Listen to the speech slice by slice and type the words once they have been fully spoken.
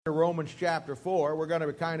Romans chapter 4. We're going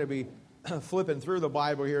to kind of be flipping through the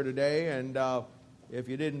Bible here today, and if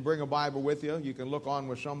you didn't bring a Bible with you, you can look on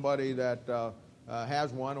with somebody that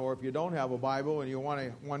has one, or if you don't have a Bible and you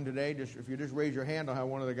want one today, if you just raise your hand, I'll have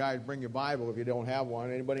one of the guys bring your Bible if you don't have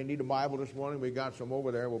one. Anybody need a Bible this morning? We got some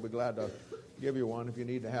over there. We'll be glad to give you one if you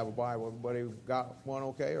need to have a Bible. Everybody got one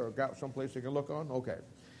okay, or got someplace you can look on? Okay.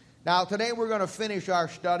 Now, today we're going to finish our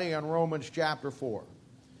study on Romans chapter 4.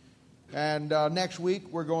 And next week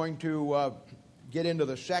we're going to get into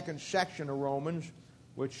the second section of Romans,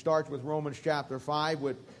 which starts with Romans chapter 5,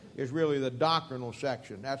 which is really the doctrinal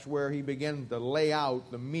section. That's where he begins to lay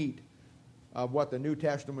out the meat of what the New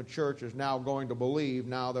Testament church is now going to believe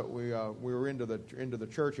now that we're into the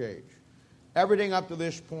church age. Everything up to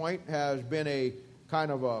this point has been a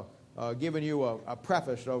kind of giving you a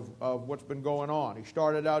preface of what's been going on. He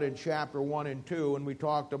started out in chapter 1 and 2, and we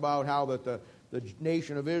talked about how that the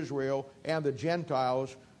nation of Israel and the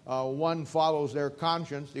Gentiles, one follows their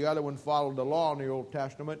conscience, the other one followed the law in the Old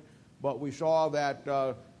Testament. But we saw that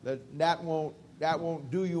that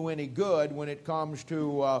won't do you any good when it comes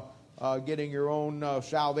to getting your own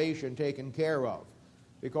salvation taken care of,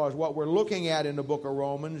 because what we're looking at in the book of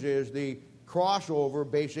Romans is the crossover,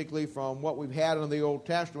 basically, from what we've had in the Old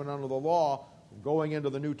Testament under the law, going into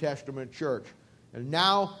the New Testament church. And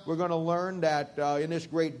now we're going to learn that in this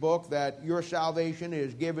great book that your salvation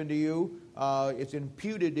is given to you. It's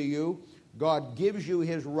imputed to you. God gives you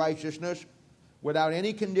His righteousness without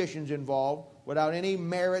any conditions involved, without any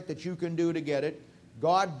merit that you can do to get it.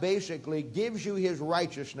 God basically gives you His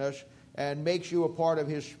righteousness and makes you a part of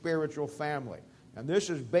His spiritual family. And this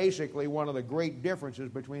is basically one of the great differences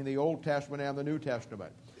between the Old Testament and the New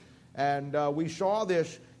Testament. And we saw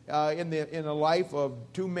this in the life of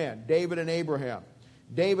two men, David and Abraham.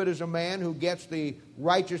 David is a man who gets the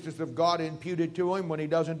righteousness of God imputed to him when he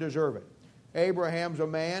doesn't deserve it. Abraham's a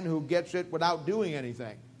man who gets it without doing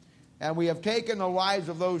anything. And we have taken the lives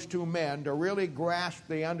of those two men to really grasp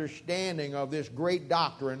the understanding of this great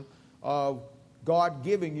doctrine of God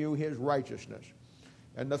giving you His righteousness.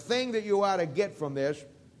 And the thing that you ought to get from this,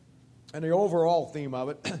 and the overall theme of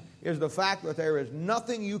it, is the fact that there is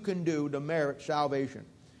nothing you can do to merit salvation.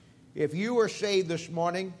 If you are saved this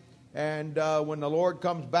morning, and when the Lord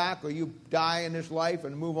comes back, or you die in this life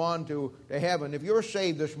and move on to heaven, if you're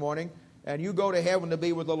saved this morning and you go to heaven to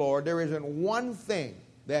be with the Lord, there isn't one thing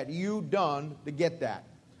that you've done to get that.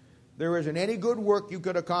 There isn't any good work you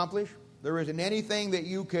could accomplish. There isn't anything that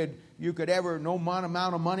you could ever, no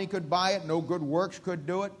amount of money could buy it, no good works could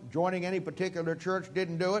do it. Joining any particular church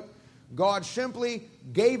didn't do it. God simply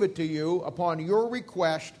gave it to you upon your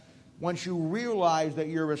request once you realize that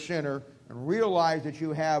you're a sinner and realize that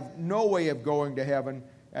you have no way of going to heaven,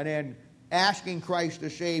 and then asking Christ to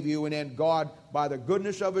save you, and then God, by the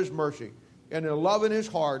goodness of His mercy and the love in His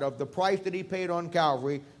heart of the price that He paid on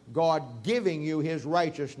Calvary, God giving you His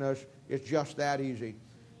righteousness. It's just that easy.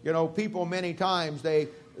 You know, people many times, they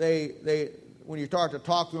when you start to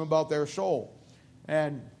talk to them about their soul,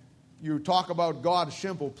 and you talk about God's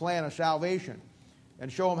simple plan of salvation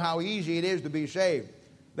and show them how easy it is to be saved,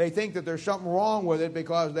 they think that there's something wrong with it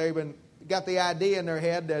because they've got the idea in their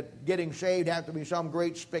head that getting saved has to be some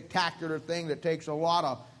great spectacular thing that takes a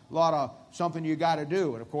lot of something you got to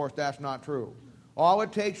do. And of course, that's not true. All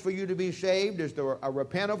it takes for you to be saved is a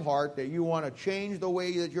repent of heart that you want to change the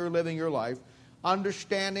way that you're living your life,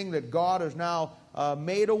 understanding that God has now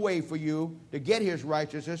made a way for you to get His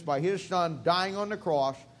righteousness by His Son dying on the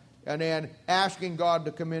cross, and then asking God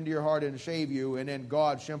to come into your heart and save you, and then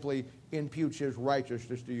God simply imputes His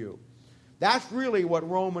righteousness to you. That's really what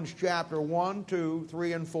Romans chapter 1, 2,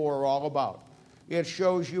 3, and 4 are all about. It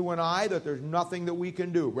shows you and I that there's nothing that we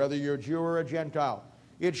can do, whether you're a Jew or a Gentile.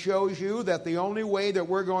 It shows you that the only way that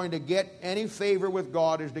we're going to get any favor with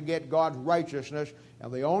God is to get God's righteousness.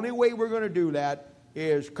 And the only way we're going to do that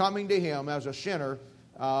is coming to Him as a sinner,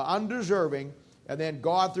 undeserving, and then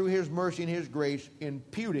God, through His mercy and His grace,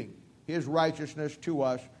 imputing His righteousness to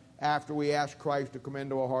us after we ask Christ to come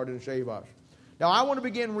into our heart and save us. Now, I want to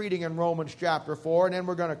begin reading in Romans chapter 4, and then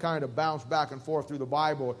we're going to kind of bounce back and forth through the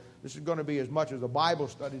Bible. This is going to be as much as a Bible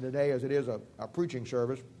study today as it is a preaching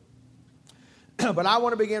service. But I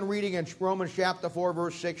want to begin reading in Romans chapter 4,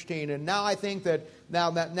 verse 16. And now I think that now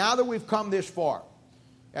that we've come this far,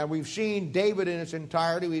 and we've seen David in its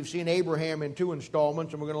entirety, we've seen Abraham in 2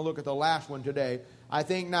 installments, and we're going to look at the last one today. I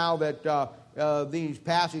think now that these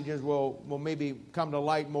passages will maybe come to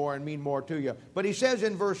light more and mean more to you. But he says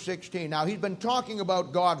in verse 16, now he's been talking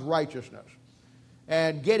about God's righteousness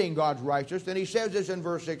and getting God's righteousness, and he says this in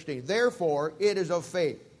verse 16, therefore it is of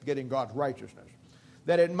faith, getting God's righteousness,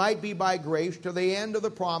 that it might be by grace to the end of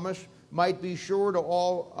the promise, might be sure to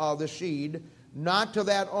all the seed, not to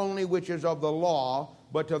that only which is of the law,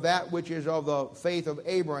 but to that which is of the faith of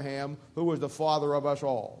Abraham, who was the father of us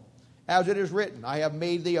all. As it is written, I have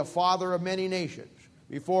made thee a father of many nations,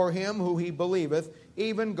 before him who he believeth,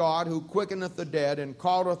 even God, who quickeneth the dead, and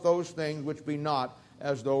calleth those things which be not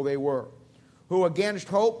as though they were. Who against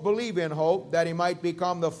hope believe in hope, that he might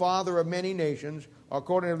become the father of many nations,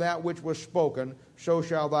 according to that which was spoken, so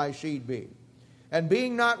shall thy seed be. And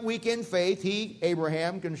being not weak in faith, he,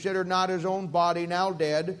 Abraham, considered not his own body now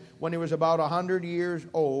dead, when he was about 100 years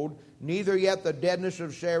old, neither yet the deadness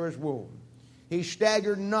of Sarah's womb. He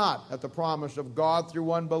staggered not at the promise of God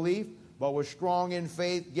through unbelief, but was strong in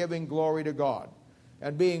faith, giving glory to God.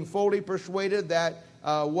 And being fully persuaded that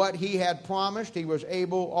what he had promised, he was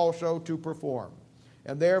able also to perform.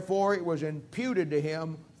 And therefore it was imputed to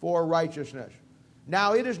him for righteousness.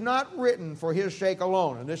 Now it is not written for his sake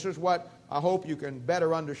alone, and this is what I hope you can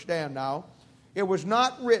better understand now. It was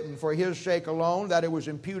not written for his sake alone that it was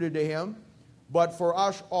imputed to him, but for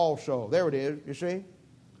us also. There it is, you see?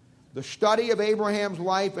 The study of Abraham's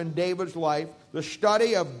life and David's life, the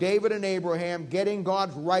study of David and Abraham getting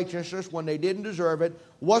God's righteousness when they didn't deserve it,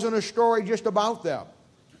 wasn't a story just about them.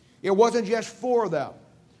 It wasn't just for them.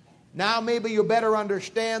 Now maybe you better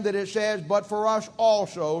understand that it says, but for us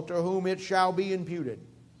also, to whom it shall be imputed.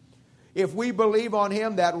 If we believe on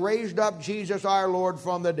him that raised up Jesus our Lord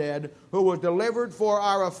from the dead, who was delivered for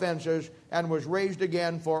our offenses and was raised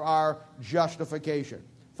again for our justification.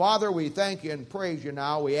 Father, we thank you and praise you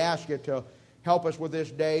now. We ask you to help us with this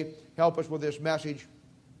day, help us with this message.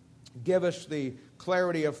 Give us the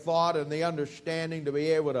clarity of thought and the understanding to be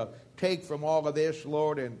able to take from all of this,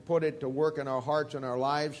 Lord, and put it to work in our hearts and our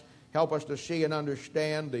lives. Help us to see and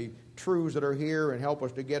understand the truths that are here and help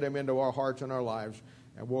us to get them into our hearts and our lives.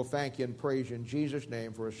 And we'll thank you and praise you in Jesus'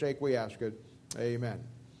 name. For his sake we ask it. Amen.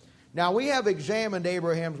 Now we have examined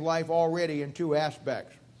Abraham's life already in two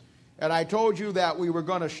aspects. And I told you that we were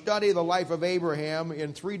going to study the life of Abraham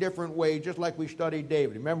in three different ways, just like we studied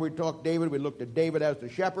David. Remember we talked David, we looked at David as the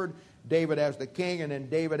shepherd, David as the king, and then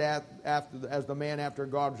David as the man after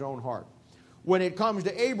God's own heart. When it comes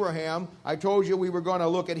to Abraham, I told you we were going to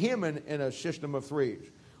look at him in a system of threes.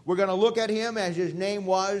 We're going to look at him as his name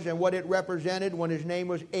was and what it represented when his name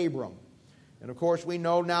was Abram. And of course we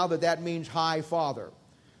know now that that means high father.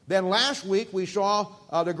 Then last week we saw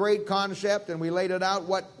the great concept and we laid it out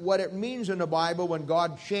what it means in the Bible when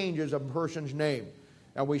God changes a person's name.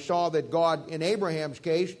 And we saw that God, in Abraham's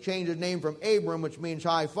case, changed his name from Abram, which means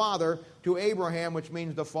high father, to Abraham, which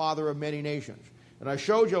means the father of many nations. And I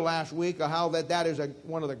showed you last week how that is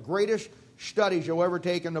one of the greatest studies you'll ever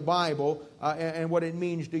take in the Bible and what it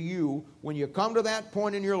means to you when you come to that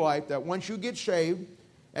point in your life that once you get saved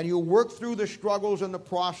and you work through the struggles and the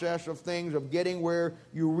process of things of getting where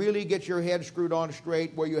you really get your head screwed on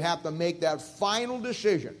straight, where you have to make that final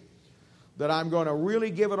decision that I'm going to really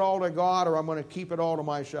give it all to God or I'm going to keep it all to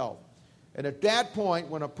myself. And at that point,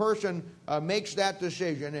 when a person makes that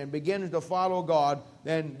decision and begins to follow God,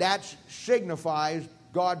 then that signifies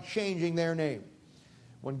God changing their name.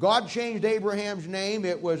 When God changed Abraham's name,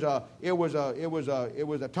 it was a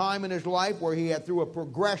time in his life where he had, through a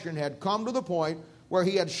progression, had come to the point where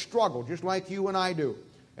he had struggled, just like you and I do.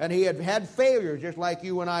 And he had had failures, just like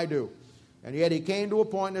you and I do. And yet he came to a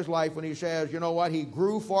point in his life when he says, you know what, he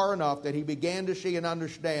grew far enough that he began to see and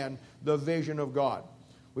understand the vision of God.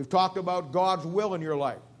 We've talked about God's will in your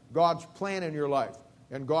life, God's plan in your life,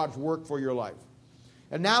 and God's work for your life.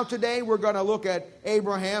 And now today we're going to look at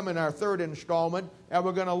Abraham in our third installment, and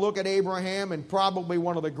we're going to look at Abraham in probably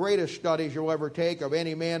one of the greatest studies you'll ever take of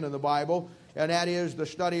any man in the Bible, and that is the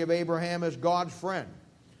study of Abraham as God's friend.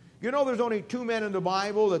 You know there's only two men in the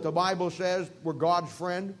Bible that the Bible says were God's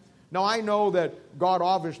friend. Now I know that God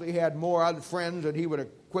obviously had more other friends and he would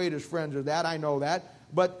equate his friends as that, I know that.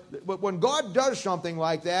 But when God does something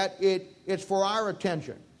like that, it's for our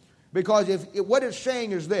attention. Because what it's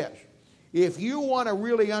saying is this: if you want to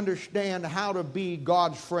really understand how to be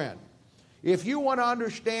God's friend, if you want to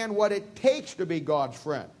understand what it takes to be God's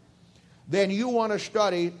friend, then you want to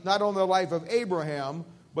study not only the life of Abraham,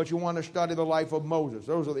 but you want to study the life of Moses.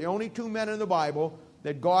 Those are the only two men in the Bible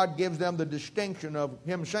that God gives them the distinction of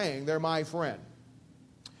him saying, they're my friend.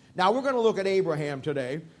 Now we're going to look at Abraham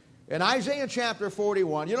today. In Isaiah chapter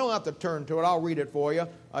 41, you don't have to turn to it, I'll read it for you.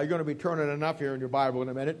 You're going to be turning enough here in your Bible in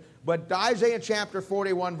a minute. But Isaiah chapter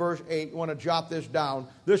 41 verse 8, you want to jot this down.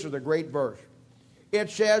 This is a great verse. It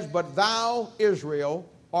says, "But thou, Israel,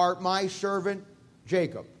 art my servant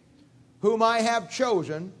Jacob, whom I have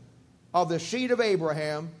chosen of the seed of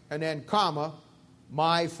Abraham," and then comma,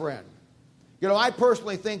 "my friend." You know, I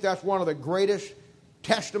personally think that's one of the greatest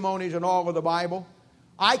testimonies in all of the Bible.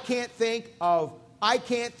 I can't think of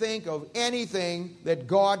anything that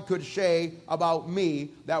God could say about me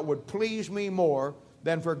that would please me more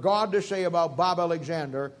than for God to say about Bob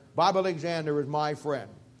Alexander, Bob Alexander is my friend.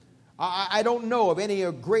 I don't know of any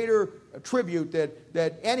greater tribute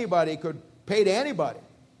that anybody could pay to anybody.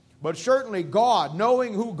 But certainly God,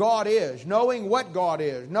 knowing who God is, knowing what God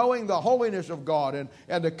is, knowing the holiness of God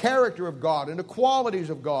and the character of God and the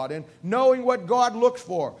qualities of God, and knowing what God looks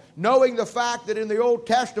for, knowing the fact that in the Old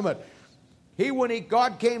Testament, when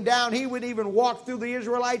God came down, He would even walk through the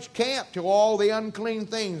Israelites' camp till all the unclean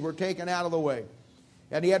things were taken out of the way.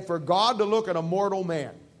 And yet for God to look at a mortal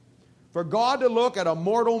man, for God to look at a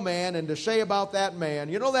mortal man and to say about that man,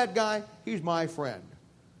 you know that guy? He's my friend.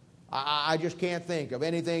 I just can't think of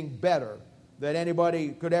anything better that anybody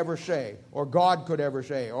could ever say, or God could ever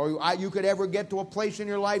say, or you could ever get to a place in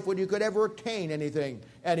your life when you could ever attain anything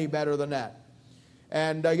any better than that.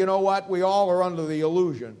 And you know what? We all are under the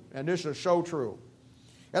illusion, and this is so true.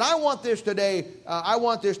 And I want this today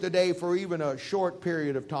for even a short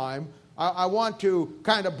period of time. I want to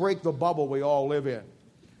kind of break the bubble we all live in.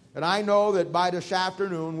 And I know that by this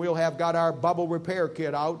afternoon we'll have got our bubble repair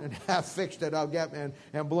kit out and have fixed it up and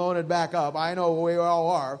blown it back up. I know we all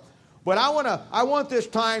are. But I want this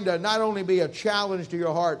time to not only be a challenge to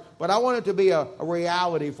your heart, but I want it to be a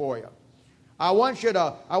reality for you. I want you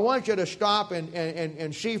to stop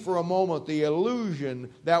and see for a moment the illusion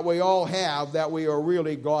that we all have that we are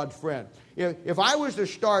really God's friend. If I was to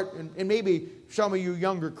start, and maybe some of you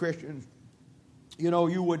younger Christians,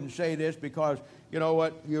 you wouldn't say this because, you know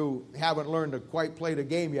what, you haven't learned to quite play the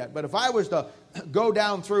game yet. But if I was to go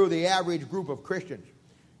down through the average group of Christians,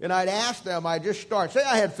 and I'd ask them, I'd just start, say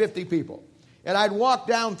I had 50 people, and I'd walk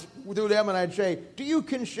down through them and I'd say, do you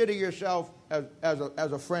consider yourself as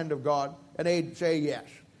a friend of God? And they'd say yes.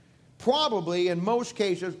 Probably, in most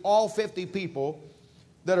cases, all 50 people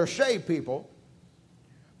that are saved people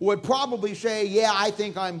would probably say, yeah, I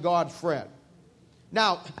think I'm God's friend.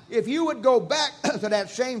 Now, if you would go back to that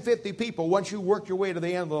same 50 people once you worked your way to the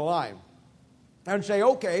end of the line and say,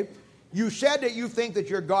 okay, you said that you think that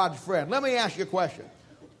you're God's friend. Let me ask you a question.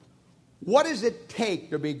 What does it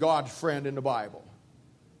take to be God's friend in the Bible?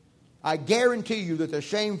 I guarantee you that the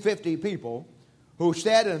same 50 people who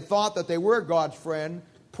said and thought that they were God's friend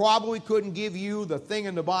probably couldn't give you the thing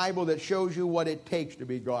in the Bible that shows you what it takes to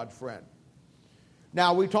be God's friend.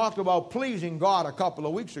 Now, we talked about pleasing God a couple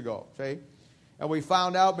of weeks ago, see? And we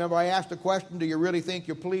found out, remember I asked the question, do you really think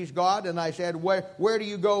you please God? And I said, where do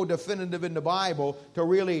you go definitive in the Bible to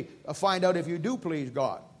really find out if you do please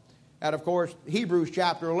God? And of course, Hebrews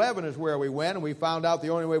chapter 11 is where we went, and we found out the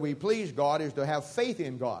only way we please God is to have faith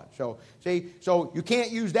in God. So you can't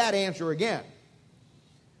use that answer again.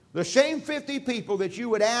 The same 50 people that you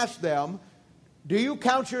would ask them, do you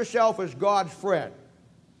count yourself as God's friend?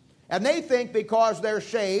 And they think because they're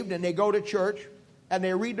saved and they go to church and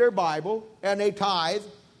they read their Bible and they tithe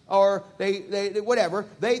or they whatever,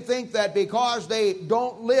 they think that because they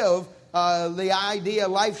don't live the idea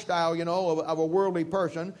lifestyle, of a worldly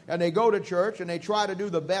person, and they go to church and they try to do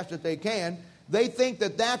the best that they can, they think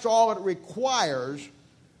that that's all it requires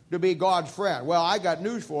to be God's friend. Well, I got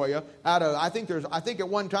news for you. I think at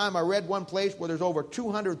one time I read one place where there's over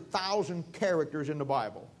 200,000 characters in the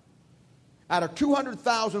Bible. Out of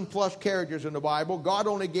 200,000 plus characters in the Bible, God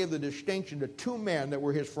only gave the distinction to two men that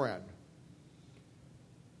were His friend.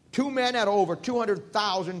 Two men out of over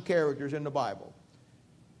 200,000 characters in the Bible.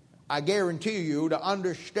 I guarantee you to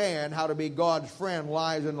understand how to be God's friend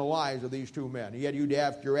lies in the lives of these two men. Yet you'd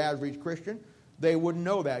ask your average Christian, they wouldn't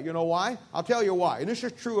know that. You know why? I'll tell you why. And this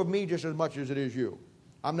is true of me just as much as it is you.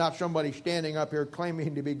 I'm not somebody standing up here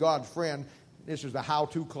claiming to be God's friend. This is the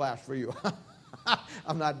how-to class for you.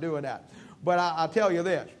 I'm not doing that. But I'll tell you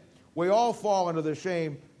this. We all fall into the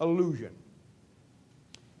same illusion.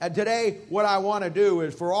 And today, what I want to do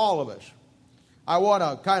is for all of us, I want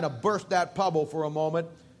to kind of burst that bubble for a moment,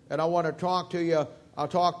 and I want to talk to you. I'll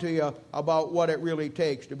talk to you about what it really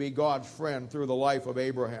takes to be God's friend through the life of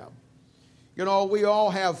Abraham. We all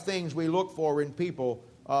have things we look for in people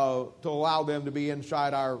to allow them to be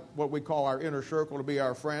inside what we call our inner circle, to be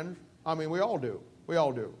our friends. I mean, we all do. We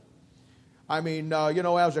all do. I mean,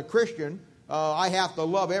 as a Christian, I have to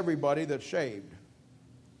love everybody that's saved.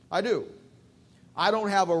 I do. I don't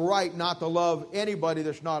have a right not to love anybody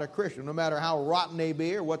that's not a Christian, no matter how rotten they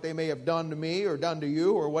be or what they may have done to me or done to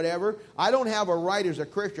you or whatever. I don't have a right as a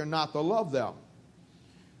Christian not to love them.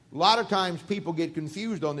 A lot of times people get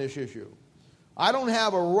confused on this issue. I don't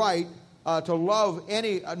have a right not to love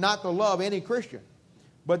any Christian.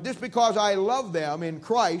 But just because I love them in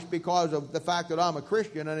Christ, because of the fact that I'm a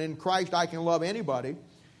Christian, and in Christ I can love anybody,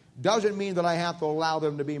 doesn't mean that I have to allow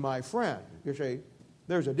them to be my friend. You see,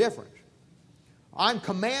 there's a difference. I'm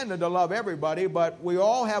commanded to love everybody, but we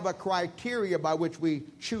all have a criteria by which we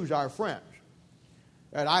choose our friends.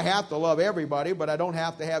 And I have to love everybody, but I don't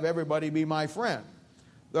have to have everybody be my friend.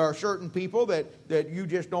 There are certain people that you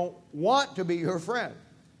just don't want to be your friend.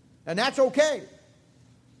 And that's okay.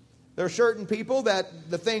 There are certain people that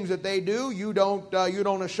the things that they do, you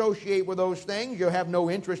don't associate with those things. You have no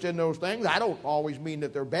interest in those things. I don't always mean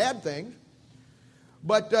that they're bad things.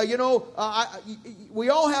 But, we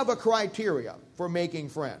all have a criteria for making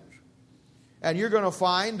friends. And you're going to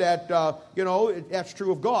find that, that's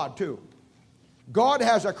true of God, too. God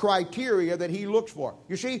has a criteria that He looks for.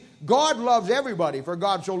 You see, God loves everybody, for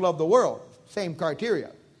God so loved the world. Same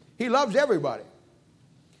criteria. He loves everybody.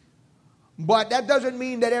 But that doesn't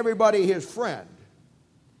mean that everybody is his friend.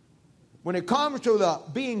 When it comes to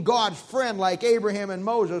being God's friend like Abraham and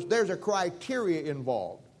Moses, there's a criteria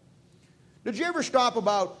involved. Did you ever stop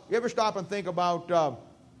and think about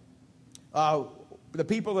the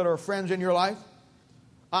people that are friends in your life?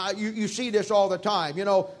 You see this all the time.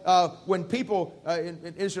 When people,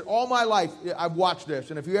 all my life I've watched this,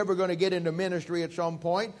 and if you're ever going to get into ministry at some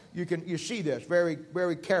point, you see this very,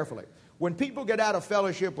 very carefully. When people get out of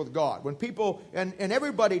fellowship with God, when people, and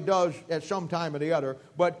everybody does at some time or the other,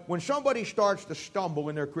 but when somebody starts to stumble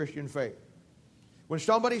in their Christian faith, when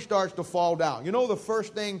somebody starts to fall down, the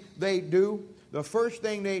first thing they do? The first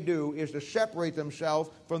thing they do is to separate themselves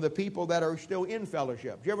from the people that are still in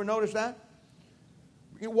fellowship. Did you ever notice that?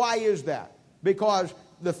 Why is that? Because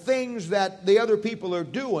the things that the other people are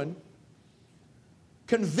doing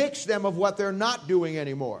convicts them of what they're not doing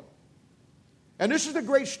anymore. And this is a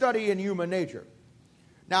great study in human nature.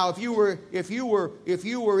 Now, if you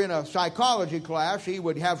were in a psychology class, he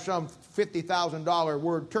would have some $50,000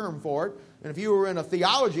 word term for it. And if you were in a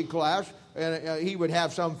theology class, he would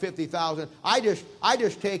have some 50,000. I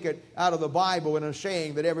just take it out of the Bible in a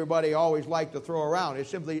saying that everybody always liked to throw around.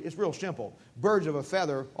 It's real simple. Birds of a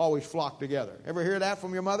feather always flock together. Ever hear that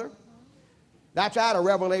from your mother? That's out of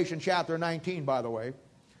Revelation chapter 19, by the way.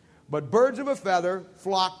 But birds of a feather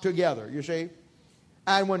flock together, you see.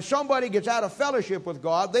 And when somebody gets out of fellowship with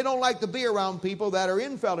God, they don't like to be around people that are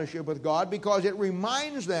in fellowship with God because it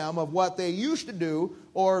reminds them of what they used to do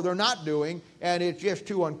or they're not doing, and it's just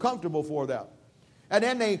too uncomfortable for them. And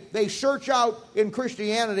then they search out in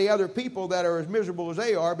Christianity other people that are as miserable as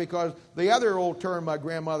they are, because the other old term my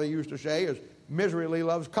grandmother used to say is misery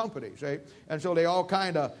loves company, see? And so they all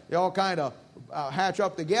kind of hatch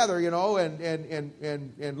up together,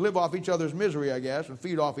 and live off each other's misery, I guess, and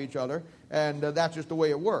feed off each other. And that's just the way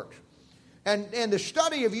it works. And the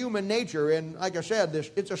study of human nature, and like I said,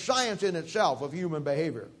 it's a science in itself of human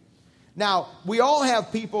behavior. Now, we all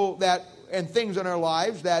have people and things in our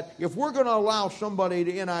lives that if we're going to allow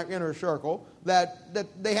somebody in our inner circle that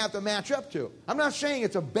they have to match up to. I'm not saying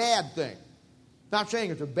it's a bad thing. Not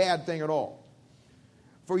saying it's a bad thing at all.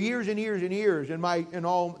 For years and years and years in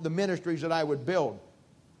all the ministries that I would build,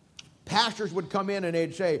 pastors would come in and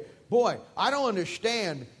they'd say, "Boy, I don't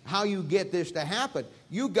understand how you get this to happen.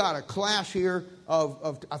 You got a class here of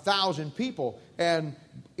 1,000 people, and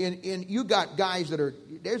you got guys that are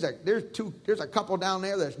there's a couple down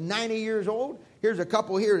there that's 90 years old. Here's a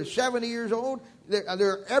couple here that's 70 years old.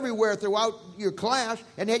 They're everywhere throughout your class,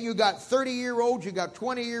 and then you got 30-year-olds, you got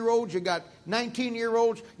 20-year-olds, you got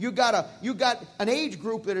 19-year-olds. You got an age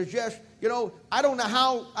group that is just, I don't know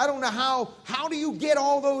how do you get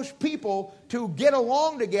all those people to get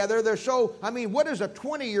along together? What does a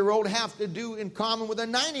 20-year-old have to do in common with a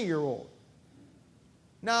 90-year-old?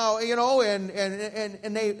 Now, and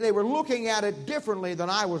they were looking at it differently than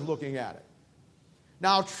I was looking at it.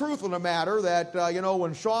 Now, truth of the matter that,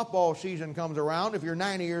 when softball season comes around, if you're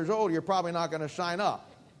 90 years old, you're probably not going to sign up.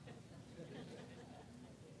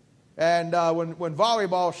 And when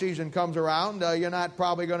volleyball season comes around, you're not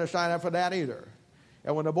probably going to sign up for that either.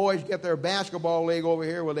 And when the boys get their basketball league over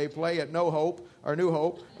here where they play at No Hope or New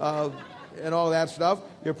Hope and all that stuff,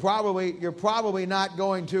 you're probably not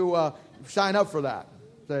going to sign up for that.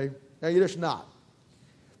 See? You're just not.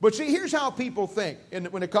 But see, here's how people think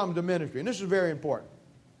when it comes to ministry, and this is very important.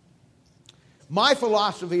 My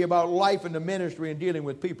philosophy about life and the ministry and dealing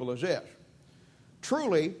with people is this.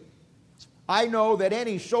 Truly, I know that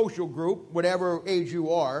any social group, whatever age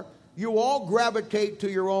you are, you all gravitate to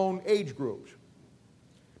your own age groups.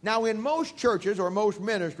 Now, in most churches or most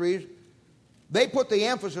ministries, they put the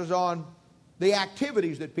emphasis on the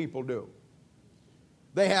activities that people do.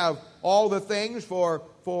 They have all the things for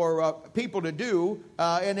people to do,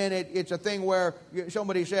 and then it's a thing where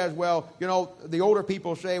somebody says, well, you know, the older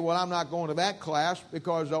people say, well, I'm not going to that class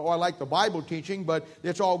because I like the Bible teaching, but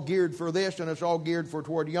it's all geared for this, and it's all geared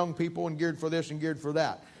toward young people, and geared for this, and geared for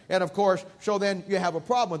that. And of course, so then you have a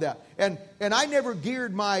problem with that. And I never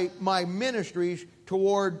geared my ministries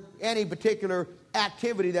toward any particular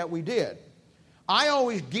activity that we did. I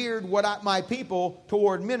always geared my people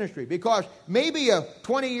toward ministry, because maybe a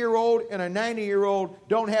 20-year-old and a 90-year-old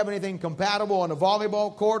don't have anything compatible on the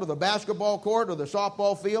volleyball court or the basketball court or the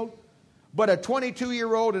softball field, but a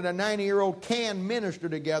 22-year-old and a 90-year-old can minister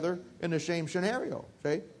together in the same scenario.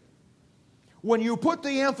 See? When you put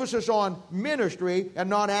the emphasis on ministry and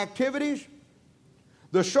not activities,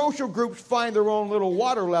 the social groups find their own little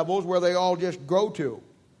water levels where they all just go to.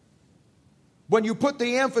 When you put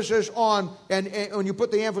the emphasis on when you put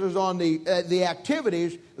the emphasis on the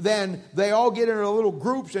activities, then they all get into little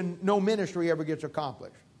groups and no ministry ever gets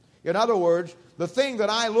accomplished. In other words, the thing that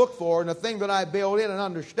I look for and the thing that I build in and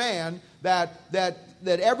understand that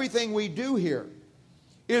everything we do here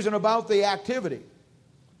isn't about the activity.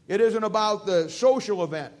 It isn't about the social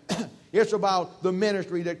event. It's about the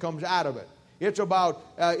ministry that comes out of it. It's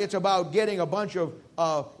about getting a bunch of.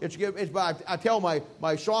 I tell my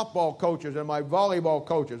softball coaches and my volleyball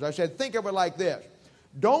coaches, I said, think of it like this.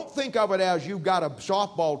 Don't think of it as you've got a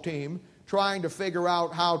softball team trying to figure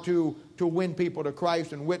out how to win people to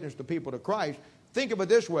Christ and witness to people to Christ. Think of it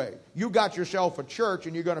this way. You got yourself a church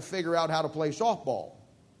and you're going to figure out how to play softball.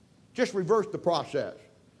 Just reverse the process.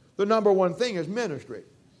 The number one thing is ministry.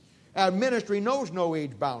 And ministry knows no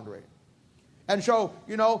age boundary. And so,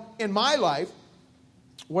 you know, in my life,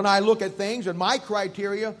 when I look at things and my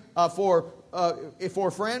criteria for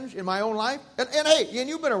friends in my own life, and hey, and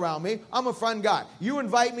you've been around me, I'm a fun guy. You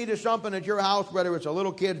invite me to something at your house, whether it's a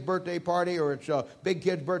little kid's birthday party or it's a big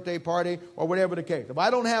kid's birthday party or whatever the case. If I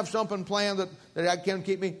don't have something planned that can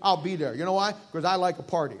keep me, I'll be there. You know why? Because I like a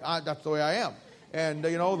party. That's the way I am. And,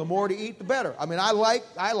 you know, the more to eat, the better. I mean, I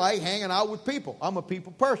like hanging out with people. I'm a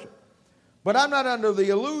people person. But I'm not under the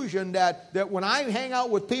illusion that when I hang out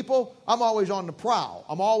with people, I'm always on the prowl.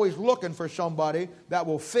 I'm always looking for somebody that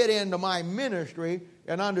will fit into my ministry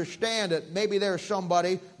and understand that maybe there's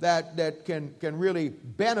somebody that can really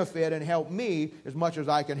benefit and help me as much as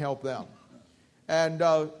I can help them. And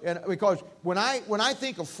because when I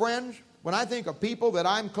think of friends, when I think of people that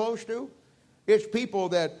I'm close to, it's people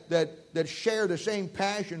that share the same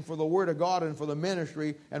passion for the Word of God and for the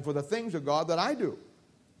ministry and for the things of God that I do.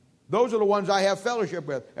 Those are the ones I have fellowship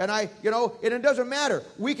with. And and it doesn't matter.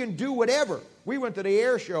 We can do whatever. We went to the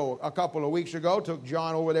air show a couple of weeks ago, took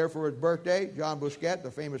John over there for his birthday, John Bousquet, the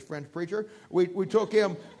famous French preacher. We took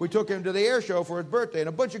him to the air show for his birthday, and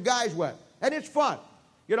a bunch of guys went. And it's fun.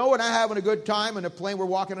 You know, and I'm having a good time in the plane. We're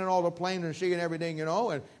walking in all the planes and seeing everything, you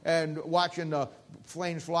know, and watching the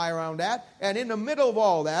planes fly around that. And in the middle of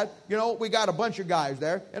all that, you know, we got a bunch of guys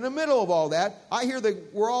there. In the middle of all that, I hear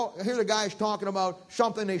the guys talking about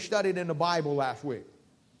something they studied in the Bible last week.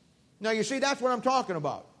 Now, you see, that's what I'm talking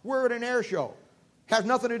about. We're at an air show. Has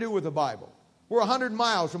nothing to do with the Bible. We're 100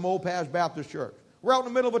 miles from Old Paths Baptist Church. We're out in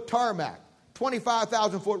the middle of a tarmac,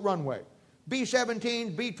 25,000-foot runway.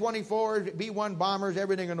 B-17s, B-24s, B-1 bombers,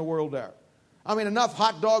 everything in the world there. I mean, enough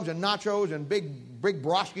hot dogs and nachos and big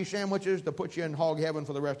broski sandwiches to put you in hog heaven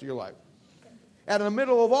for the rest of your life. And in the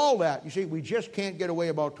middle of all that, you see, we just can't get away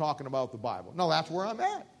about talking about the Bible. No, that's where I'm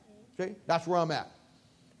at. See, that's where I'm at.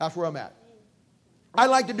 That's where I'm at. I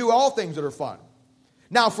like to do all things that are fun.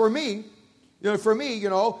 Now, for me,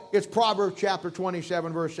 it's Proverbs chapter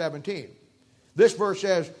 27, verse 17. This verse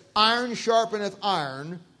says, "Iron sharpeneth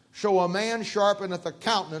iron, so a man sharpeneth the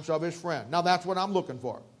countenance of his friend." Now that's what I'm looking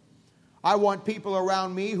for. I want people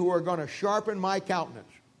around me who are going to sharpen my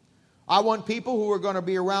countenance. I want people who are going to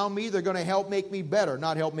be around me that are going to help make me better,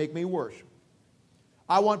 not help make me worse.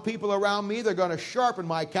 I want people around me that are going to sharpen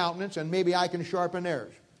my countenance, and maybe I can sharpen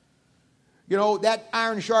theirs. You know, that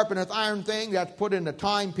iron sharpeneth iron thing, that's put in the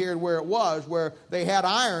time period where they had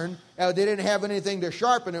iron, they didn't have anything to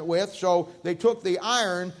sharpen it with, so they took the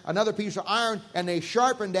iron, another piece of iron, and they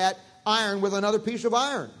sharpened that iron with another piece of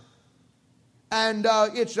iron. And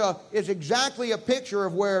it's exactly a picture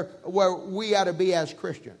of where we ought to be as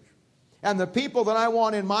Christians. And the people that I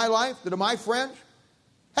want in my life, that are my friends,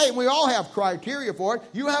 hey, we all have criteria for it.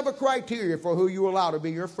 You have a criteria for who you allow to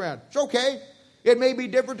be your friend. It's okay. It may be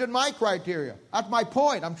different than my criteria. That's my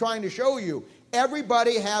point. I'm trying to show you.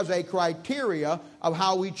 Everybody has a criteria of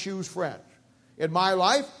how we choose friends. In my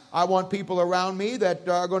life, I want people around me that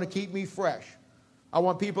are going to keep me fresh. I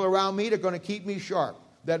want people around me that are going to keep me sharp.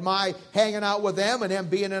 that my hanging out with them and them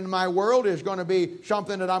being in my world is going to be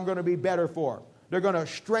something that I'm going to be better for. They're going to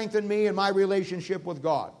strengthen me in my relationship with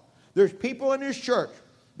God. There's people in this church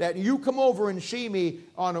that you come over and see me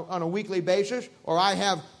on a weekly basis, or I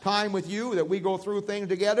have time with you that we go through things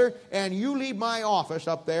together, and you leave my office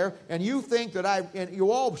up there, and you think that and you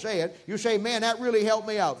all say it, you say, man, that really helped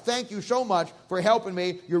me out. Thank you so much for helping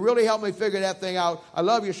me. You really helped me figure that thing out. I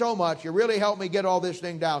love you so much. You really helped me get all this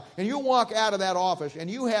thing down. And you walk out of that office, and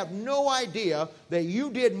you have no idea that you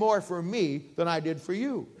did more for me than I did for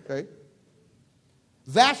you. Okay?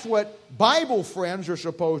 That's what Bible friends are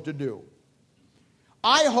supposed to do.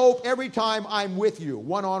 I hope every time I'm with you,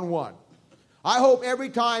 one-on-one, I hope every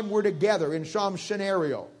time we're together in some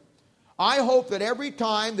scenario, I hope that every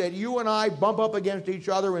time that you and I bump up against each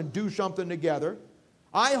other and do something together,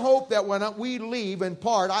 I hope that when we leave and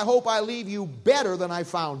part, I hope I leave you better than I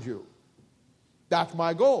found you. That's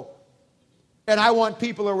my goal. And I want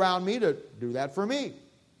people around me to do that for me.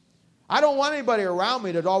 I don't want anybody around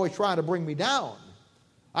me that's always trying to bring me down.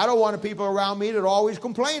 I don't want people around me that are always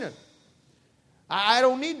complaining. I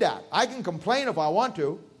don't need that. I can complain if I want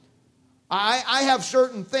to. I have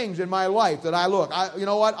certain things in my life that I look. You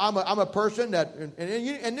know what? I'm a person that,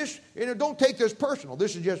 and this, don't take this personal.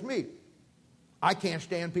 This is just me. I can't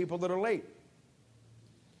stand people that are late.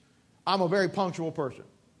 I'm a very punctual person.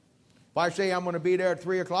 If I say I'm going to be there at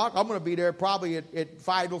 3 o'clock, I'm going to be there probably at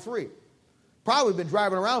 5 till 3. Probably been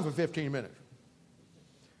driving around for 15 minutes.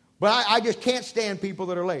 But I just can't stand people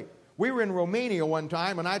that are late. We were in Romania one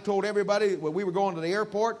time, and I told everybody when we were going to the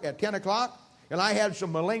airport at 10 o'clock, and I had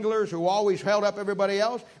some malingerers who always held up everybody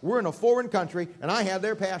else. We're in a foreign country, and I had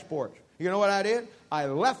their passports. You know what I did? I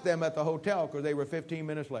left them at the hotel because they were 15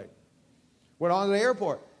 minutes late. Went on to the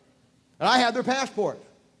airport, and I had their passports.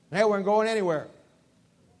 They weren't going anywhere.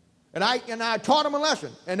 And I taught them a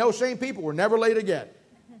lesson, and those same people were never late again.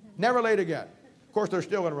 Never late again. Of course, they're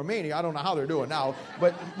still in Romania. I don't know how they're doing now.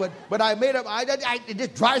 But I made up. It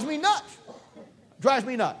just drives me nuts. Drives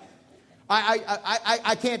me nuts.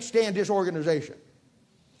 I can't stand disorganization.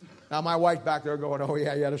 Now, my wife's back there going, oh,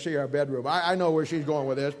 yeah, you got to see our bedroom. I know where she's going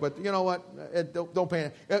with this, but you know what? Don't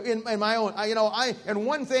pay it. In my own, and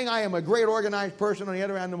one thing, I am a great organized person. On the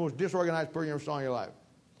other hand, I'm the most disorganized person you ever saw in your life.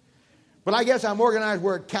 But I guess I'm organized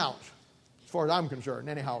where it counts, as far as I'm concerned,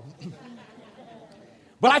 anyhow.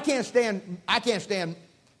 But I can't stand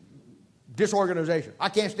disorganization. I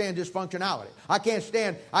can't stand dysfunctionality. I can't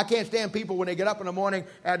stand people when they get up in the morning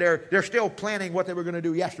and they're still planning what they were going to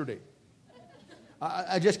do yesterday.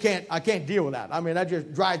 I can't deal with that. I mean, that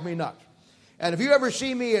just drives me nuts. And if you ever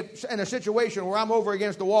see me in a situation where I'm over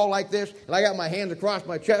against the wall like this, and I got my hands across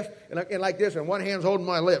my chest and like this, and one hand's holding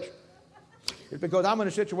my lips, it's because I'm in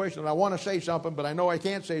a situation that I want to say something, but I know I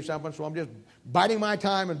can't say something, so I'm just biding my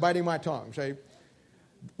time and biting my tongue. See?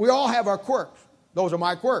 We all have our quirks. Those are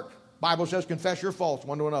my quirks. Bible says confess your faults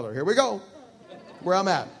one to another. Here we go. Where I'm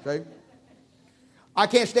at. See? I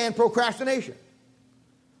can't stand procrastination.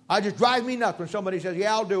 It just drives me nuts when somebody says,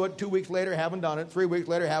 yeah, I'll do it. 2 weeks later, haven't done it. 3 weeks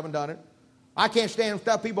later, haven't done it. I can't stand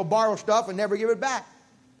stuff. People borrow stuff and never give it back.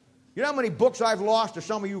 You know how many books I've lost to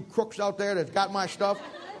some of you crooks out there that's got my stuff?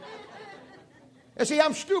 And see,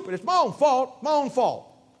 I'm stupid. It's my own fault. My own fault.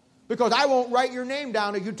 Because I won't write your name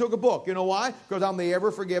down if you took a book. You know why? Because I'm the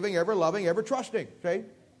ever-forgiving, ever-loving, ever-trusting. See?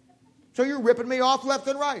 So you're ripping me off left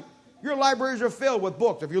and right. Your libraries are filled with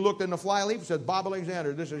books. If you looked in the flyleaf, it says, Bob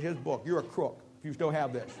Alexander, this is his book. You're a crook if you still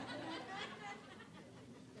have this.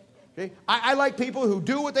 See? I like people who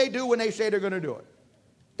do what they do when they say they're going to do it.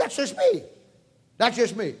 That's just me. That's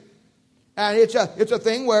just me. And it's a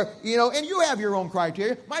thing where, and you have your own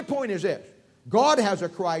criteria. My point is this. God has a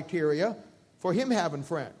criteria for him having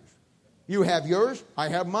friends. You have yours, I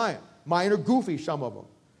have mine. Mine are goofy, some of them.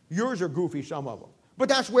 Yours are goofy, some of them. But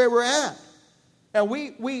that's where we're at. And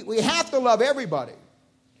we have to love everybody.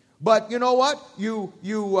 But you know what? You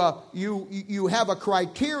have a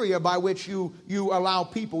criteria by which you allow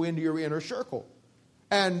people into your inner circle.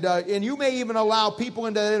 And you may even allow people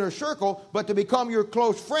into that inner circle, but to become your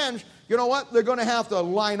close friends, you know what? They're going to have to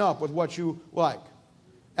line up with what you like.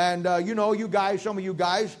 And you guys, some of you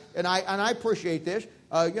guys, and I appreciate this,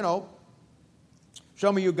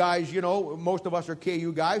 some of you guys, most of us are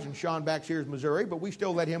KU guys, and Sean back here is Missouri, but we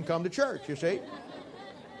still let him come to church, you see.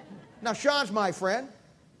 Now, Sean's my friend.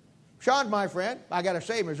 Sean's my friend. I got to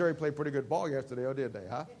say, Missouri played pretty good ball yesterday, oh, did they,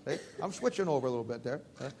 huh? See? I'm switching over a little bit there.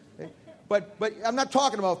 But I'm not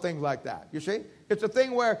talking about things like that, you see. It's a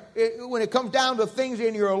thing where when it comes down to things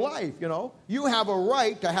in your life, you have a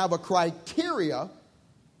right to have a criteria.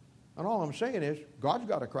 And all I'm saying is, God's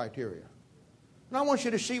got a criteria. And I want you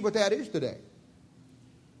to see what that is today.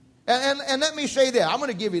 And let me say that. I'm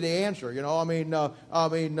going to give you the answer, you know.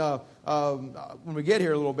 When we get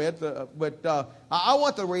here a little bit. But I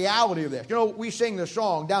want the reality of this. You know, we sing the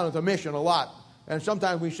song down at the mission a lot. And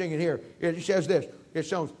sometimes we sing it here. It says this. It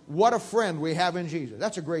says, what a friend we have in Jesus.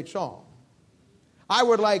 That's a great song. I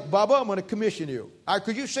would like, Bubba, I'm going to commission you.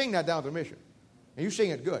 Could you sing that down at the mission? And you sing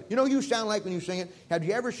it good. You know who you sound like when you sing it? Have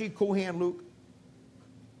you ever seen Cool Hand Luke?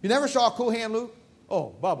 You never saw Cool Hand Luke?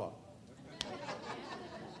 Oh, Bubba.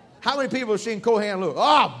 How many people have seen Cool Hand Luke?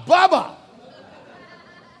 Oh, Bubba!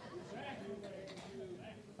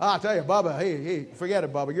 I'll tell you, Bubba, hey, forget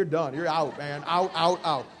it, Bubba. You're done. You're out, man.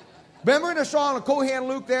 Out. Remember in the song of Cool Hand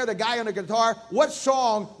Luke there, the guy on the guitar? What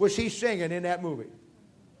song was he singing in that movie?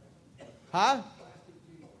 Huh?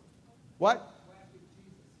 What?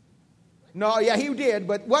 No, yeah, he did,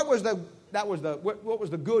 but what was the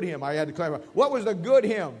good hymn? I had to clarify. What was the good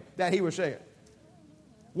hymn that he was singing?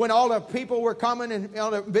 When all the people were coming and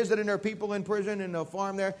visiting their people in prison in the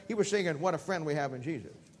farm there, he was singing, "What a friend we have in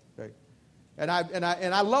Jesus." Okay? And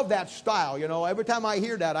I love that style, you know. Every time I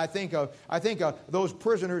hear that, I think of those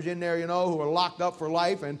prisoners in there, you know, who are locked up for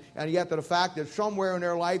life, and yet to the fact that somewhere in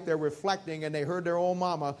their life they're reflecting and they heard their old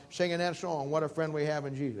mama singing that song, "What a friend we have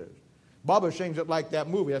in Jesus." Bubba sings it like that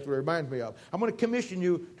movie. That's what it reminds me of. I'm going to commission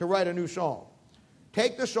you to write a new song.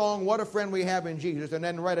 Take the song, "What a Friend We Have in Jesus," and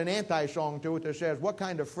then write an anti-song to it that says, "What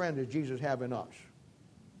kind of friend does Jesus have in us?"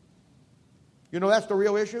 You know, that's the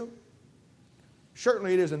real issue.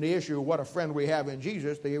 Certainly it isn't the issue of what a friend we have in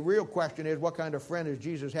Jesus. The real question is, what kind of friend does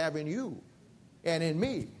Jesus have in you and in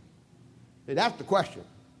me? That's the question.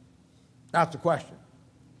 That's the question.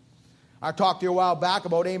 I talked to you a while back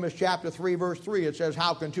about Amos chapter 3, verse 3. It says,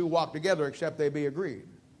 "How can two walk together except they be agreed?"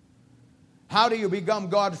 How do you become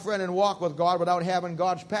God's friend and walk with God without having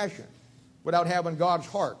God's passion, without having God's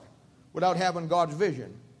heart, without having God's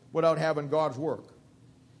vision, without having God's work?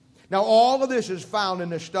 Now, all of this is found in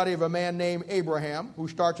the study of a man named Abraham, who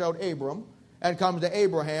starts out Abram and comes to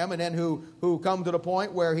Abraham, and then who comes to the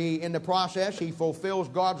point where in the process, he fulfills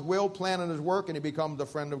God's will, plan, and his work, and he becomes the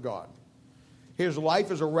friend of God. His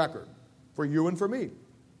life is a record for you and for me.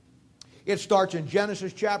 It starts in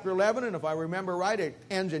Genesis chapter 11, and if I remember right, it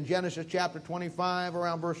ends in Genesis chapter 25,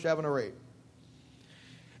 around verse 7 or 8.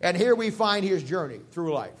 And here we find his journey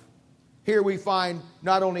through life. Here we find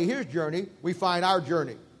not only his journey, we find our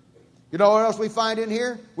journey. You know what else we find in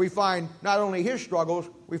here? We find not only his struggles,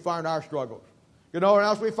 we find our struggles. You know what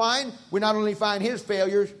else we find? We not only find his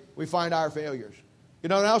failures, we find our failures. You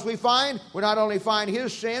know what else we find? We not only find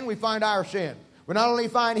his sin, we find our sin. We not only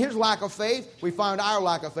find his lack of faith, we find our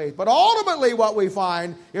lack of faith. But ultimately what we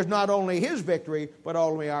find is not only his victory, but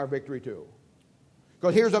ultimately our victory too.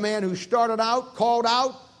 Because here's a man who started out, called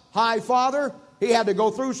out, "Hi, Father." He had to go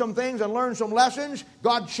through some things and learn some lessons.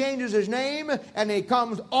 God changes his name, and he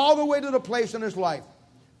comes all the way to the place in his life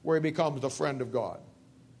where he becomes the friend of God.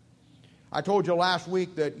 I told you last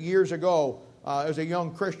week that years ago, as a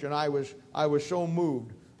young Christian, I was so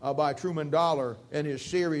moved by Truman Dollar and his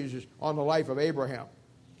series on the life of Abraham,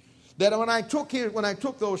 that when I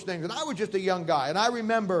took those things, and I was just a young guy, and I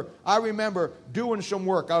remember doing some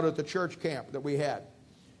work out at the church camp that we had.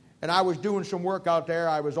 And I was doing some work out there.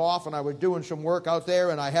 I was off, and I was doing some work out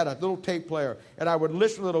there, and I had a little tape player. And I would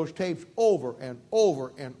listen to those tapes over and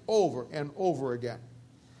over and over and over again.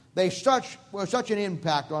 They were such an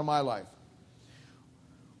impact on my life.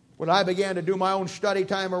 When I began to do my own study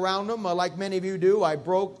time around them, like many of you do, I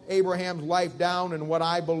broke Abraham's life down in what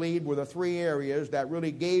I believed were the three areas that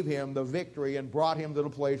really gave him the victory and brought him to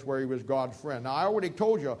the place where he was God's friend. Now, I already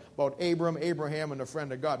told you about Abraham, and the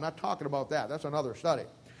friend of God. I'm not talking about that. That's another study.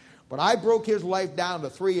 But I broke his life down to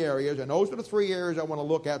three areas, and those are the three areas I want to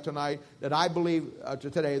look at tonight that I believe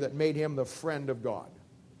today that made him the friend of God.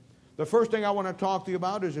 The first thing I want to talk to you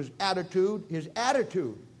about is his attitude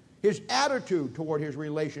toward his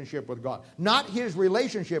relationship with God. Not his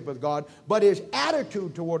relationship with God, but his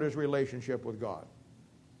attitude toward his relationship with God.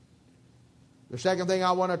 The second thing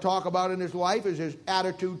I want to talk about in his life is his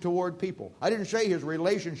attitude toward people. I didn't say his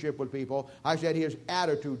relationship with people. I said his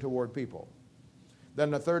attitude toward people. Then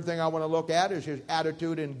the third thing I want to look at is his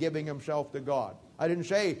attitude in giving himself to God. I didn't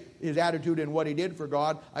say his attitude in what he did for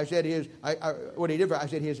God. I said his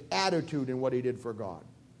attitude in what he did for God.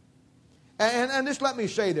 And just let me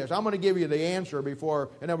say this. I'm going to give you the answer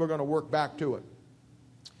before, and then we're going to work back to it.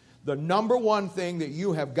 The number one thing that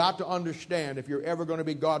you have got to understand if you're ever going to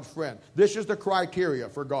be God's friend, this is the criteria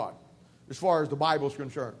for God, as far as the Bible's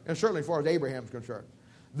concerned, and certainly as far as Abraham's concerned.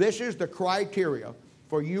 This is the criteria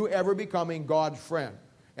for you ever becoming God's friend.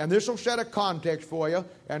 And this will set a context for you.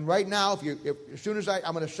 And right now, as soon as I'm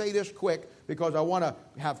going to say this quick, because I want to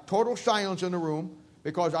have total silence in the room,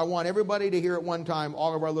 because I want everybody to hear at one time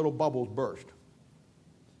all of our little bubbles burst.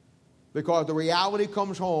 Because the reality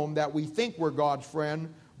comes home that we think we're God's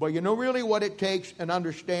friend, but you know really what it takes and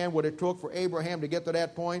understand what it took for Abraham to get to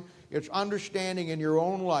that point? It's understanding in your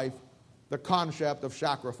own life the concept of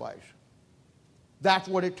sacrifice. That's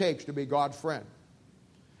what it takes to be God's friend.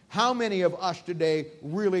 How many of us today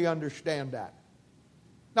really understand that?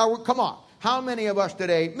 Now, come on. How many of us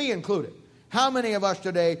today, me included, how many of us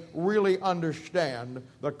today really understand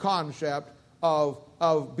the concept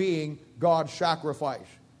of being God's sacrifice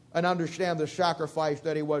and understand the sacrifice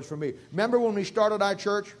that He was for me? Remember when we started our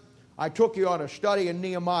church, I took you on a study in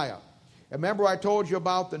Nehemiah. Remember I told you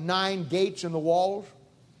about the 9 gates in the walls?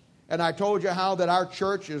 And I told you how that our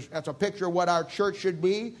church that's a picture of what our church should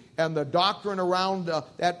be, and the doctrine around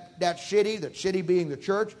that city being the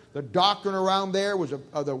church, the doctrine around there was,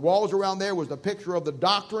 the walls around there was the picture of the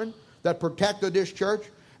doctrine that protected this church.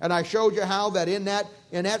 And I showed you how that in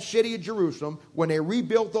that city of Jerusalem, when they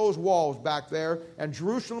rebuilt those walls back there, and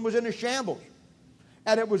Jerusalem was in a shambles.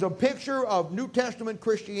 And it was a picture of New Testament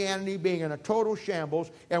Christianity being in a total shambles.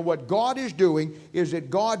 And what God is doing is that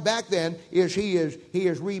God back then is He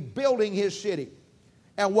is rebuilding His city.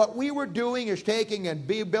 And what we were doing is taking and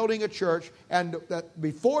building a church. And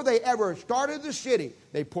before they ever started the city,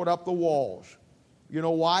 they put up the walls. You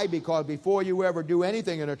know why? Because before you ever do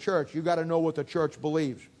anything in a church, you got to know what the church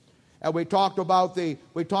believes. And we talked about the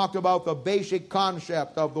basic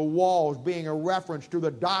concept of the walls being a reference to the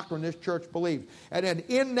doctrine this church believes. And then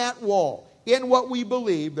in that wall, in what we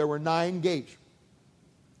believe, there were 9 gates.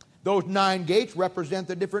 Those 9 gates represent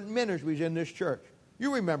the different ministries in this church.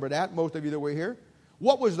 You remember that, most of you that were here.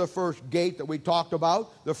 What was the first gate that we talked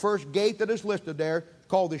about? The first gate that is listed there is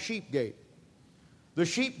called the sheep gate. The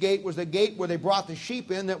sheep gate was the gate where they brought the sheep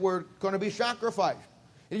in that were going to be sacrificed.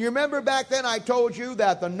 And you remember back then I told you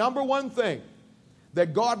that the number one thing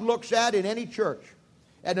that God looks at in any church,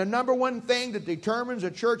 and the number one thing that determines a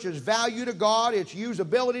church's value to God, its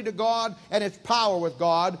usability to God, and its power with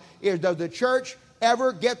God, is does the church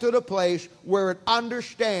ever get to the place where it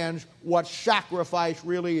understands what sacrifice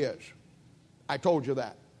really is? I told you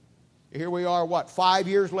that. Here we are, 5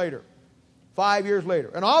 years later. 5 years later.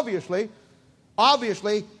 And obviously,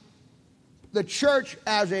 the church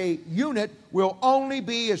as a unit will only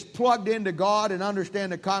be as plugged into God and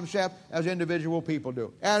understand the concept as individual people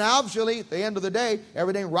do. And obviously, at the end of the day,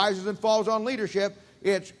 everything rises and falls on leadership.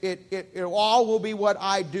 It all will be what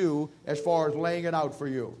I do as far as laying it out for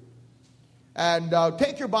you. And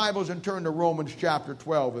take your Bibles and turn to Romans chapter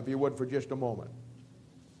 12, if you would, for just a moment.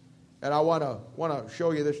 And I want to show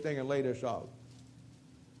you this thing and lay this out.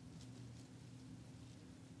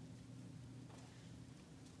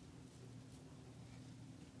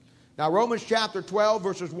 Now, Romans chapter 12,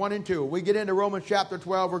 verses 1 and 2. When we get into Romans chapter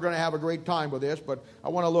 12, we're going to have a great time with this, but I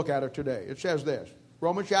want to look at it today. It says this,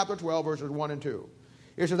 Romans chapter 12, verses 1 and 2.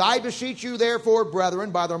 It says, I beseech you, therefore, brethren,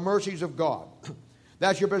 by the mercies of God,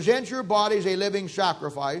 that you present your bodies a living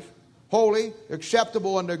sacrifice, holy,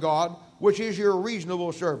 acceptable unto God, which is your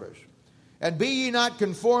reasonable service. And be ye not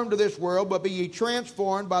conformed to this world, but be ye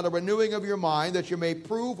transformed by the renewing of your mind, that you may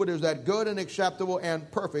prove what is that good and acceptable and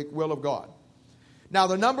perfect will of God. Now,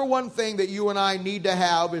 the number one thing that you and I need to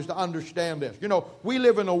have is to understand this. You know, we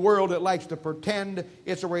live in a world that likes to pretend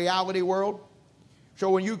it's a reality world. So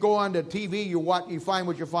when you go on to TV, you find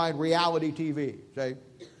what you find, reality TV, see?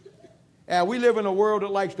 And we live in a world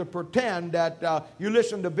that likes to pretend that you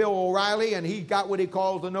listen to Bill O'Reilly and he got what he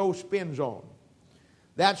calls the no-spin zone.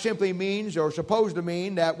 That simply means, or supposed to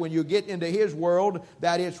mean, that when you get into his world,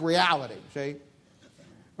 that it's reality, see?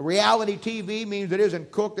 Reality TV means it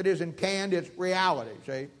isn't cooked, it isn't canned, it's reality,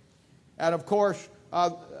 see? And of course,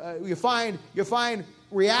 you find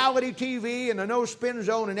reality TV and a no-spin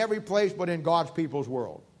zone in every place but in God's people's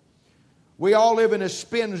world. We all live in a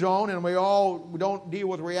spin zone and we don't deal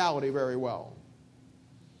with reality very well.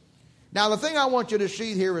 Now, the thing I want you to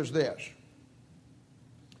see here is this.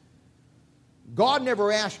 God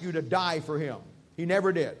never asked you to die for Him. He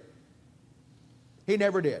never did. He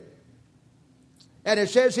never did. And it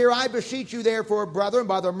says here, I beseech you therefore, brethren,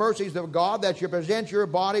 by the mercies of God, that you present your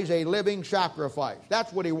bodies a living sacrifice.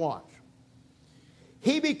 That's what He wants.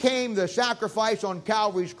 He became the sacrifice on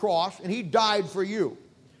Calvary's cross, and He died for you.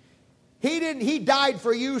 He died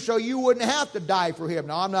for you so you wouldn't have to die for Him.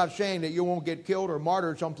 Now, I'm not saying that you won't get killed or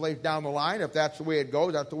martyred someplace down the line. If that's the way it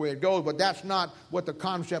goes, that's the way it goes. But that's not what the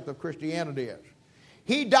concept of Christianity is.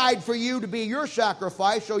 He died for you to be your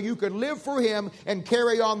sacrifice so you could live for Him and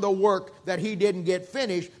carry on the work that He didn't get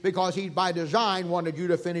finished because He, by design, wanted you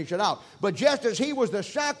to finish it out. But just as He was the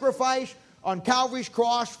sacrifice on Calvary's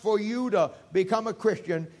cross for you to become a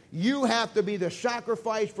Christian, you have to be the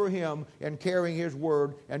sacrifice for Him in carrying His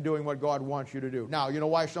word and doing what God wants you to do. Now, you know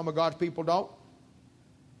why some of God's people don't?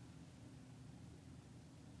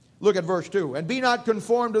 Look at verse 2. And be not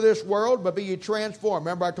conformed to this world, but be ye transformed.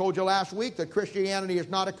 Remember I told you last week that Christianity is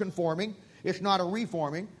not a conforming. It's not a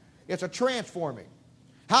reforming. It's a transforming.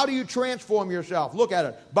 How do you transform yourself? Look at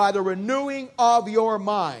it. By the renewing of your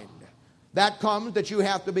mind. That comes that you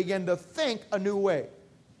have to begin to think a new way.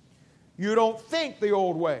 You don't think the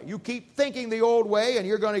old way. You keep thinking the old way and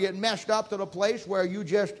you're going to get messed up to the place where you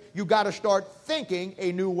got to start thinking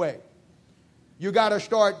a new way. You got to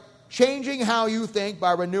start changing how you think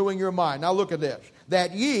by renewing your mind. Now look at this.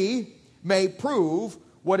 That ye may prove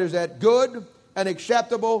what is that good and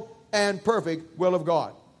acceptable and perfect will of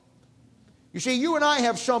God. You see, you and I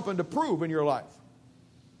have something to prove in your life.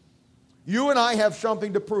 You and I have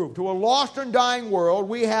something to prove. To a lost and dying world,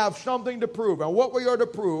 we have something to prove. And what we are to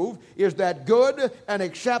prove is that good and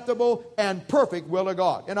acceptable and perfect will of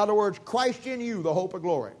God. In other words, Christ in you, the hope of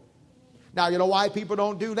glory. Now, you know why people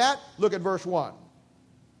don't do that? Look at verse 1.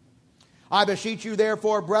 I beseech you,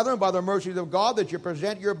 therefore, brethren, by the mercies of God, that you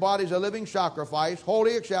present your bodies a living sacrifice,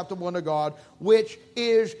 wholly acceptable unto God, which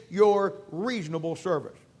is your reasonable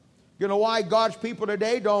service. You know why God's people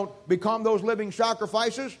today don't become those living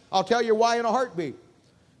sacrifices? I'll tell you why in a heartbeat.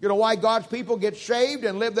 You know why God's people get saved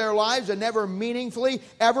and live their lives and never meaningfully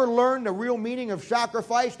ever learn the real meaning of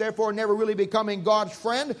sacrifice, therefore never really becoming God's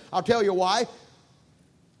friend? I'll tell you why.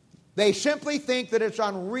 They simply think that it's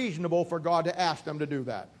unreasonable for God to ask them to do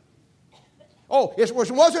that. Oh, it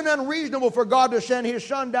wasn't unreasonable for God to send His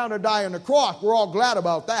Son down to die on the cross. We're all glad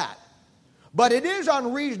about that. But it is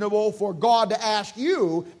unreasonable for God to ask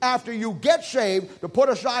you, after you get saved, to put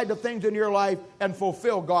aside the things in your life and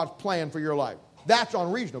fulfill God's plan for your life. That's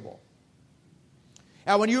unreasonable.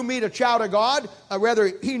 And when you meet a child of God,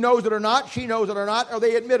 whether he knows it or not, she knows it or not, or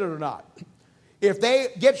they admit it or not, if they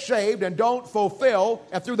get saved and don't fulfill,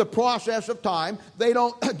 and through the process of time, they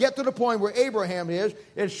don't get to the point where Abraham is,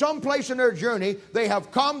 in some place in their journey, they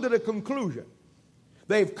have come to the conclusion.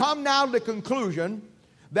 They've come now to the conclusion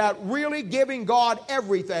that really giving God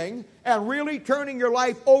everything and really turning your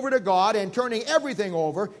life over to God and turning everything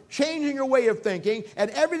over, changing your way of thinking, and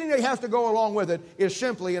everything that has to go along with it is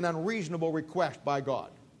simply an unreasonable request by God.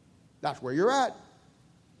 That's where you're at.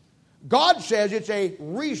 God says it's a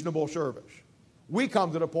reasonable service. We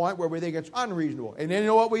come to the point where we think it's unreasonable. And then you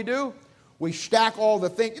know what we do? We stack all the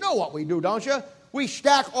things. You know what we do, don't you? We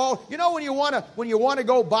stack all. You know when you want to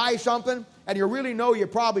go buy something and you really know you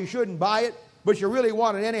probably shouldn't buy it, but you really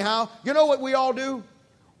want it anyhow. You know what we all do?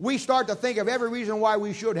 We start to think of every reason why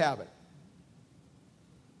we should have it.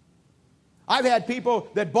 I've had people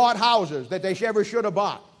that bought houses that they never should have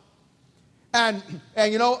bought. And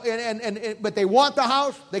you know, but they want the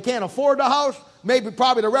house, they can't afford the house. Maybe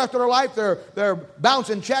probably the rest of their life they're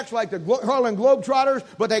bouncing checks like the Harlem Globetrotters,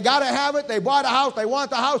 but they got to have it. They bought a house, they want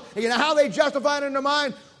the house. And you know how they justify it in their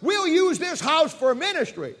mind? We'll use this house for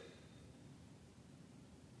ministry.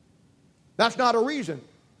 That's not a reason.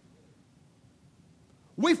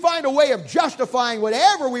 We find a way of justifying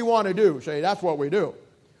whatever we want to do. Say, that's what we do.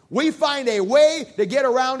 We find a way to get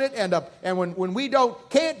around it, and when we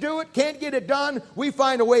can't do it, can't get it done, we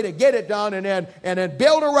find a way to get it done and then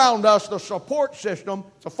build around us the support system,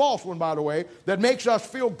 it's a false one by the way, that makes us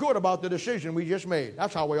feel good about the decision we just made.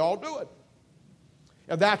 That's how we all do it.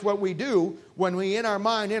 And that's what we do when we in our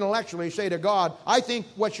mind intellectually say to God, I think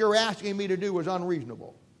what you're asking me to do is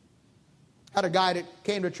unreasonable. I had a guy that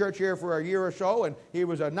came to church here for a year or so, and he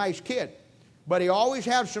was a nice kid. But he always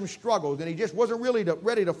had some struggles, and he just wasn't really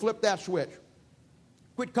ready to flip that switch.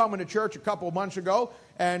 Quit coming to church a couple of months ago,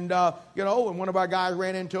 and and one of our guys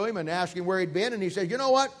ran into him and asked him where he'd been, and he said, you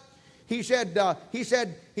know what? He said,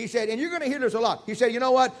 and you're going to hear this a lot. He said, you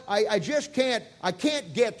know what? I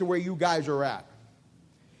can't get to where you guys are at.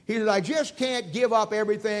 He said, I just can't give up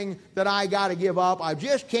everything that I got to give up. I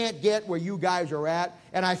just can't get where you guys are at,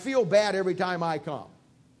 and I feel bad every time I come.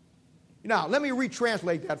 Now, let me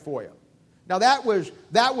retranslate that for you. Now I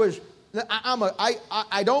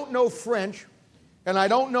don't know French, and I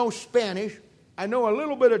don't know Spanish. I know a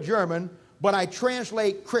little bit of German, but I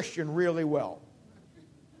translate Christian really well.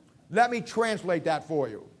 Let me translate that for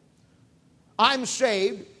you. I'm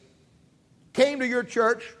saved, came to your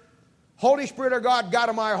church, Holy Spirit of God got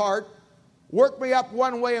in my heart, worked me up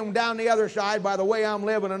one way and down the other side by the way I'm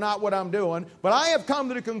living and not what I'm doing, but I have come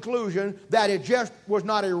to the conclusion that it just was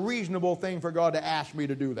not a reasonable thing for God to ask me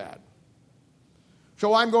to do that.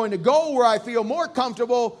 So I'm going to go where I feel more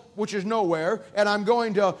comfortable, which is nowhere, and I'm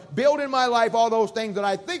going to build in my life all those things that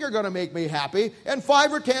I think are going to make me happy. And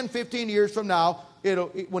 5 or 10, 15 years from now,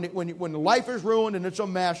 when life is ruined and it's a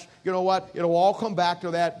mess, you know what? It'll all come back to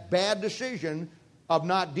that bad decision of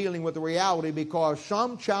not dealing with the reality, because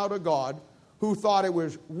some child of God who thought it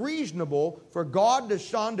was reasonable for God the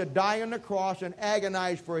Son to die on the cross and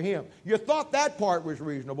agonize for him. You thought that part was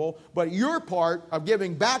reasonable, but your part of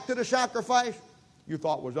giving back to the sacrifice, you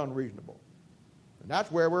thought was unreasonable. And that's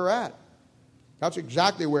where we're at. That's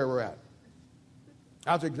exactly where we're at.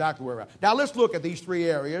 That's exactly where we're at. Now let's look at these 3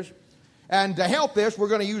 areas. And to help this, we're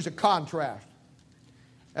going to use a contrast.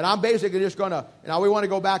 And I'm basically just going to, now we want to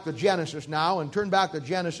go back to Genesis now and turn back to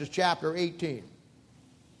Genesis chapter 18.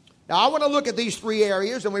 Now I want to look at these 3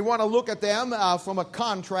 areas, and we want to look at them from a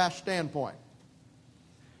contrast standpoint.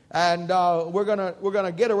 And we're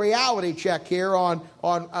gonna get a reality check here on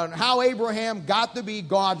how Abraham got to be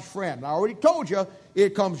God's friend. I already told you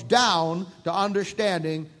it comes down to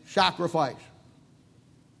understanding sacrifice.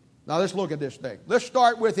 Now let's look at this thing. Let's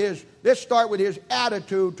start with his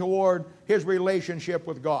attitude toward his relationship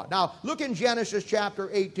with God. Now look in Genesis chapter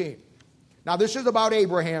 18. Now this is about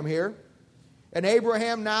Abraham here. And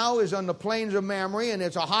Abraham now is on the plains of Mamre, and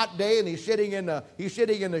it's a hot day, and he's sitting in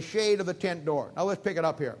the shade of the tent door. Now let's pick it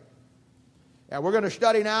up here. And we're going to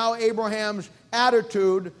study now Abraham's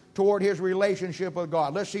attitude toward his relationship with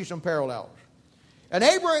God. Let's see some parallels. And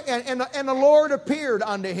the Lord appeared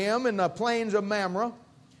unto him in the plains of Mamre,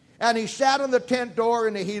 and he sat on the tent door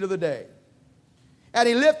in the heat of the day. And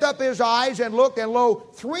he lifted up his eyes and looked, and lo,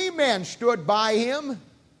 3 men stood by him.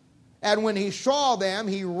 And when he saw them,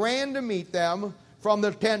 he ran to meet them from the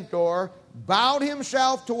tent door, bowed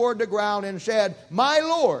himself toward the ground, and said, My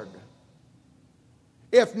Lord,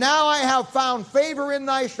 if now I have found favor in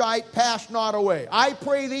thy sight, pass not away. I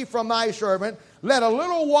pray thee from thy servant, let a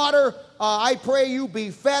little water, I pray you, be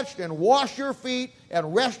fetched, and wash your feet,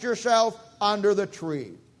 and rest yourself under the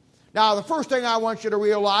tree. Now, the first thing I want you to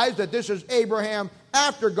realize that this is Abraham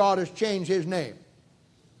after God has changed his name.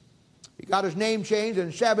 He got his name changed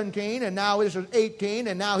in 17, and now this is 18,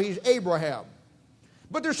 and now he's Abraham.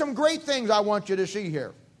 But there's some great things I want you to see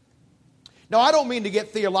here. Now, I don't mean to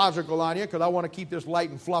get theological on you, because I want to keep this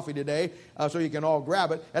light and fluffy today so you can all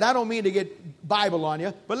grab it. And I don't mean to get Bible on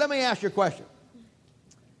you, but let me ask you a question.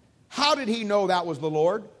 How did he know that was the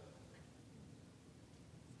Lord?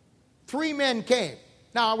 3 men came.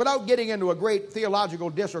 Now, without getting into a great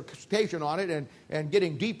theological dissertation on it and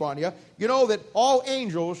getting deep on you, you know that all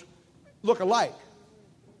angels look alike.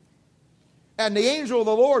 And the angel of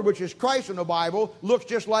the Lord, which is Christ in the Bible, looks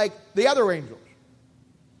just like the other angels.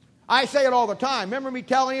 I say it all the time. Remember me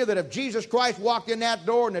telling you that if Jesus Christ walked in that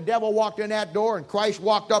door and the devil walked in that door and Christ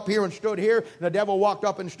walked up here and stood here and the devil walked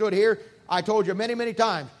up and stood here, I told you many, many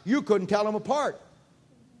times, you couldn't tell them apart.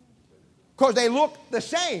 Because they look the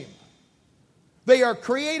same. They are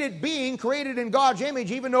created in God's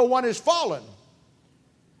image, even though one is fallen.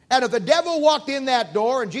 And if the devil walked in that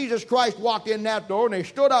door and Jesus Christ walked in that door and they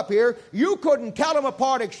stood up here, you couldn't tell them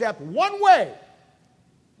apart except one way.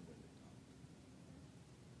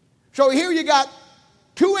 So here you got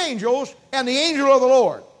 2 angels and the angel of the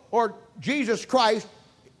Lord, or Jesus Christ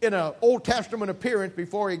in an Old Testament appearance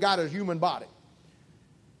before he got his human body,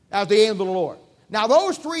 as the angel of the Lord. Now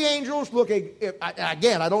those 3 angels look,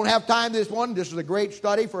 again, I don't have time this one. This is a great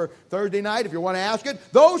study for Thursday night if you want to ask it.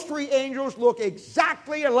 Those 3 angels look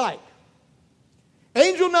exactly alike.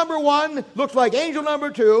 Angel number 1 looks like angel number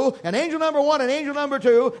 2, and angel number 1 and angel number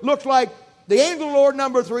 2 looks like the angel of the Lord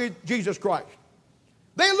number 3, Jesus Christ.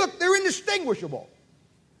 They're indistinguishable.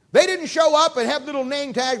 They didn't show up and have little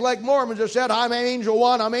name tags like Mormons that said, I'm angel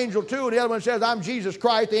 1, I'm angel 2, and the other one says, I'm Jesus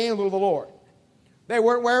Christ, the angel of the Lord. They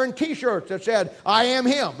weren't wearing T-shirts that said, I am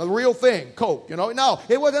him, the real thing, Coke, you know. No,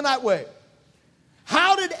 it wasn't that way.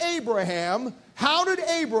 How did Abraham,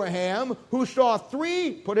 who saw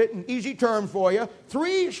 3, put it in easy terms for you,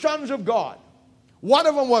 3 sons of God. One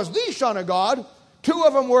of them was the Son of God. 2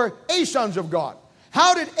 of them were a sons of God.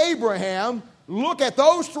 How did Abraham look at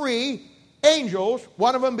those 3 angels,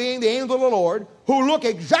 one of them being the angel of the Lord, who look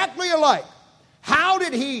exactly alike? How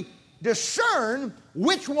did he discern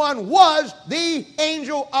which one was the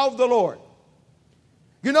angel of the Lord?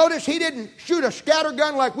 You notice he didn't shoot a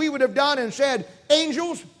scattergun like we would have done and said,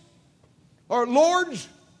 angels or lords.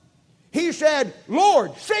 He said,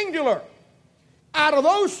 Lord, singular. Out of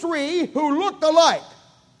those 3 who looked alike,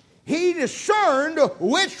 he discerned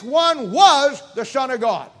which one was the Son of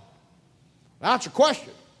God. That's a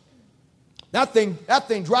question. That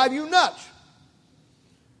thing drive you nuts.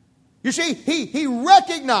 You see, he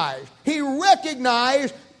recognized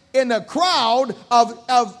in the crowd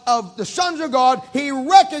of the sons of God, he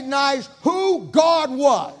recognized who God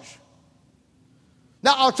was.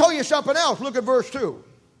 Now, I'll tell you something else. Look at verse 2.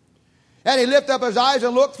 And he lifted up his eyes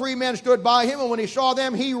and looked. 3 men stood by him, and when he saw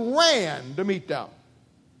them, he ran to meet them.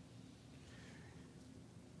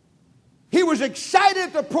 He was excited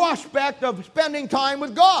at the prospect of spending time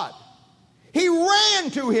with God. He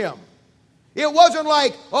ran to him. It wasn't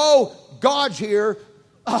like, oh, God's here.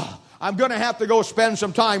 I'm going to have to go spend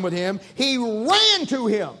some time with him. He ran to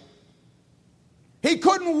him. He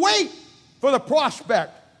couldn't wait for the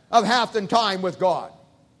prospect of having time with God.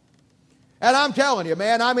 And I'm telling you,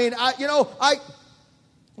 man,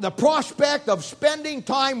 the prospect of spending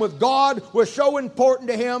time with God was so important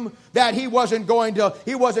to him that he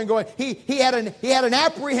had an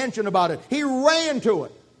apprehension about it. He ran to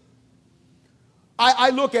it. I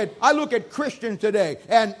look at Christians today,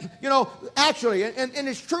 and actually, and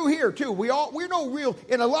it's true here too.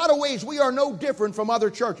 In a lot of ways, we are no different from other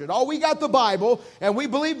churches. We got the Bible, and we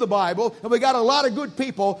believe the Bible, and we got a lot of good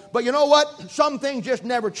people. But you know what? Some things just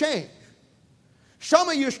never change. Some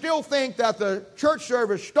of you still think that the church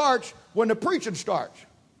service starts when the preaching starts.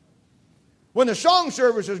 When the song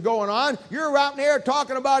service is going on, you're out there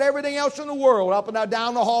talking about everything else in the world up and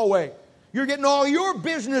down the hallway. You're getting all your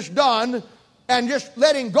business done and just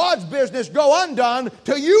letting God's business go undone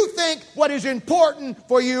till you think what is important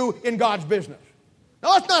for you in God's business.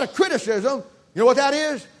 Now, that's not a criticism. You know what that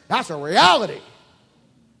is? That's a reality.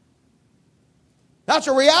 That's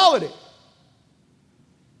a reality.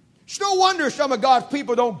 It's no wonder some of God's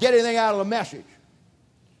people don't get anything out of the message.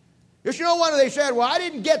 It's no wonder they said, well, I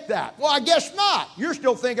didn't get that. Well, I guess not. You're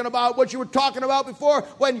still thinking about what you were talking about before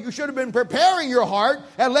when you should have been preparing your heart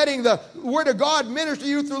and letting the Word of God minister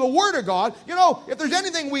you through the Word of God. If there's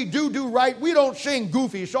anything we do right, we don't sing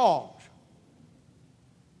goofy songs.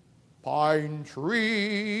 Pine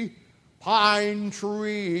tree, pine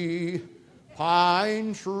tree,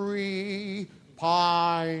 pine tree,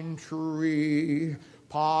 pine tree.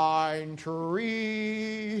 Pine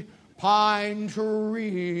tree, pine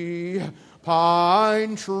tree,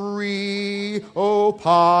 pine tree, oh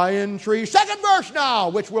pine tree. Second verse now,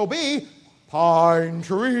 which will be pine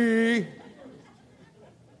tree.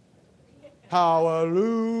 Hallelujah,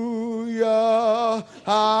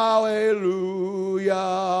 hallelujah,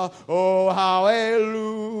 oh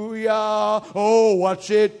hallelujah, oh what's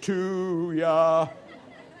it to ya?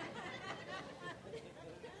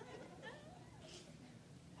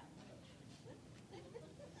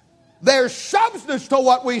 There's substance to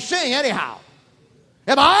what we sing anyhow.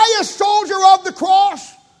 Am I a soldier of the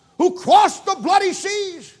cross who crossed the bloody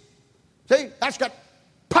seas? See, that's got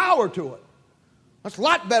power to it. That's a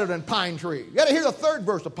lot better than pine tree. You got to hear the third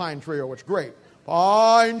verse of Pine Tree, or it's great.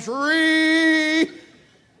 Pine tree.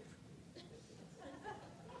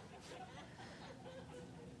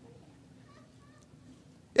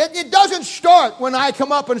 It doesn't start when I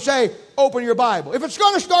come up and say, open your Bible. If it's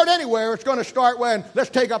going to start anywhere, it's going to start when, let's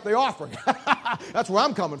take up the offering. That's where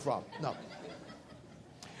I'm coming from. No.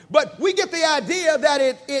 But we get the idea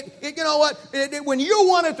that when you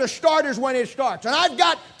want it to start is when it starts. And I've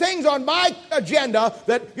got things on my agenda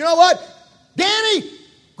that, you know what? Danny,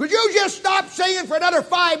 could you just stop singing for another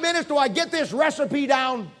 5 minutes till I get this recipe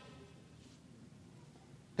down?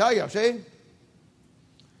 Tell you, see?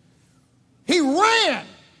 He ran.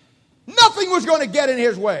 Nothing was going to get in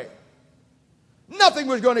his way. Nothing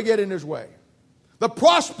was going to get in his way. The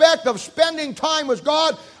prospect of spending time with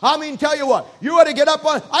God, tell you what, you ought to get up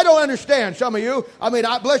on, I don't understand some of you.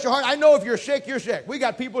 Bless your heart, I know if you're sick, you're sick. We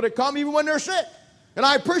got people that come even when they're sick. And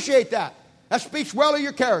I appreciate that. That speaks well of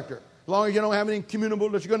your character. As long as you don't have anything communicable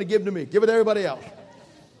that you're going to give to me. Give it to everybody else.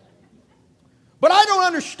 But I don't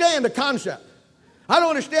understand the concept. I don't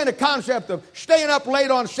understand the concept of staying up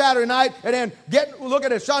late on Saturday night and then look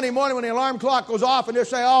at it Sunday morning when the alarm clock goes off and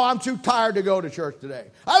just say, oh, I'm too tired to go to church today.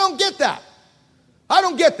 I don't get that. I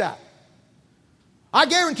don't get that. I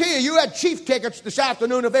guarantee you had Chief tickets this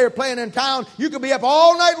afternoon if they were playing in town. You could be up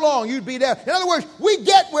all night long. You'd be there. In other words, we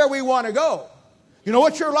get where we want to go. You know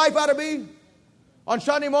what your life ought to be? On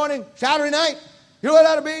Sunday morning, Saturday night? You know what it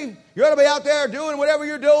ought to be? You ought to be out there doing whatever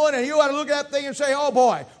you're doing, and you ought to look at that thing and say, oh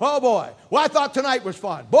boy. Well, I thought tonight was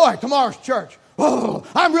fun. Boy, tomorrow's church. Oh,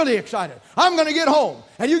 I'm really excited. I'm going to get home.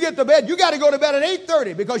 And you get to bed. You got to go to bed at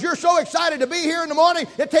 8:30 because you're so excited to be here in the morning.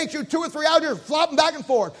 It takes you 2 or 3 hours just flopping back and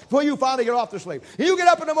forth before you finally get off to sleep. And you get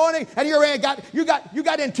up in the morning and you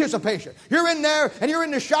got anticipation. You're in there and you're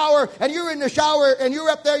in the shower and you're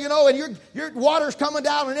up there, and your water's coming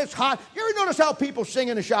down and it's hot. You ever notice how people sing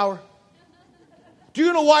in the shower? Do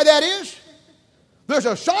you know why that is? There's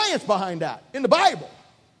a science behind that in the Bible.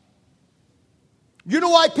 You know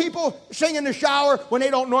why people sing in the shower when they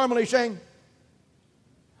don't normally sing?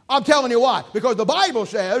 I'm telling you why. Because the Bible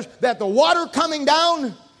says that the water coming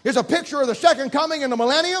down is a picture of the second coming in the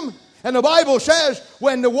millennium. And the Bible says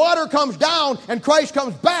when the water comes down and Christ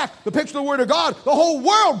comes back, the picture of the Word of God, the whole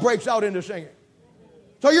world breaks out into singing.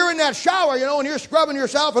 So you're in that shower, you know, and you're scrubbing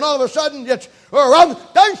yourself, and all of a sudden it's your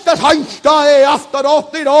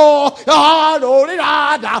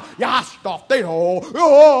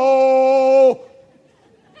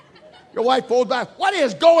wife pulls back. What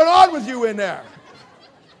is going on with you in there?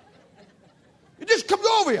 It just comes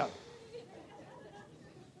over you.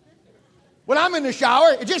 When I'm in the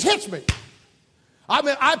shower, it just hits me.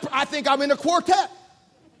 I think I'm in a quartet.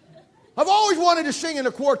 I've always wanted to sing in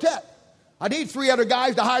a quartet. I need 3 other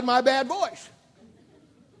guys to hide my bad voice.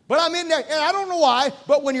 But I'm in there, and I don't know why,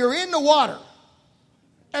 but when you're in the water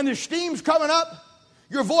and the steam's coming up,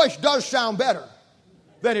 your voice does sound better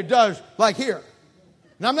than it does like here.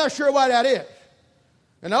 And I'm not sure why that is.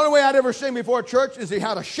 And the only way I'd ever sing before church is he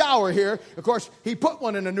had a shower here. Of course, he put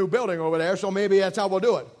one in a new building over there, so maybe that's how we'll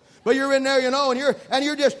do it. But you're in there, you know, and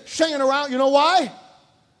you're just singing around. You know why?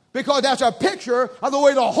 Because that's a picture of the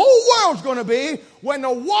way the whole world's going to be when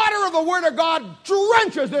the water of the Word of God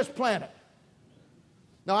drenches this planet.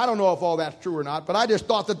 Now, I don't know if all that's true or not, but I just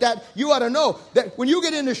thought that you ought to know that when you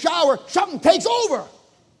get in the shower, something takes over.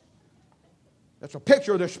 That's a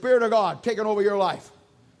picture of the Spirit of God taking over your life.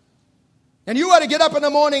 And you ought to get up in the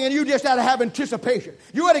morning and you just ought to have anticipation.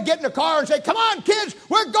 You ought to get in the car and say, come on, kids,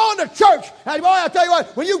 we're going to church. And boy, I'll tell you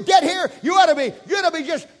what, when you get here, you ought to be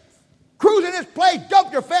just cruising this place,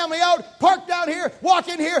 dump your family out, park down here, walk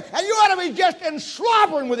in here, and you ought to be just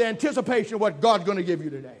slobbering with anticipation of what God's going to give you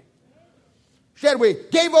today. Said we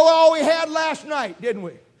gave all we had last night, didn't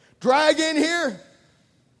we? Drag in here,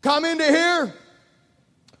 come into here,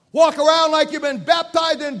 walk around like you've been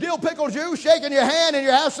baptized in dill pickle juice, shaking your hand and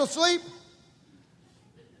you're half asleep.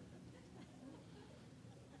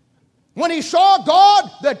 When he saw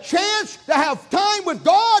God, the chance to have time with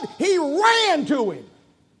God, he ran to him.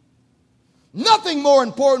 Nothing more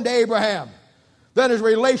important to Abraham than his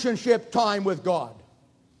relationship time with God.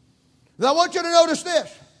 Now I want you to notice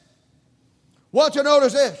this.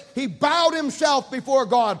 He bowed himself before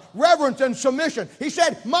God, reverence and submission. He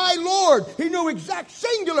said, my Lord. He knew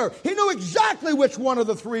singular. He knew exactly which one of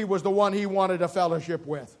the 3 was the one he wanted a fellowship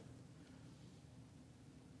with.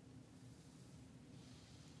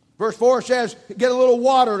 Verse 4 says, get a little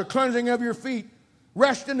water, the cleansing of your feet.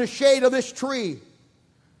 Rest in the shade of this tree.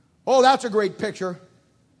 Oh, that's a great picture.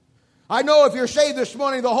 I know if you're saved this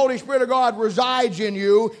morning, the Holy Spirit of God resides in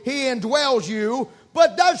you. He indwells you.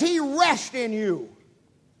 But does he rest in you?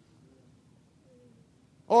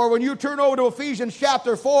 Or when you turn over to Ephesians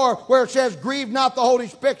chapter 4, where it says, grieve not the Holy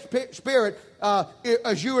Spirit,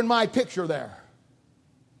 as you in my picture there.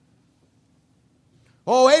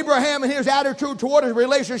 Oh, Abraham and his attitude toward his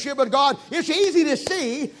relationship with God, it's easy to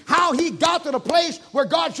see how he got to the place where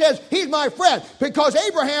God says, he's my friend. Because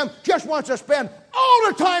Abraham just wants to spend all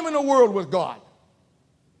the time in the world with God.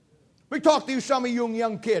 We talk to some of you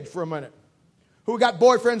young kids for a minute who got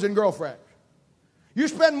boyfriends and girlfriends. You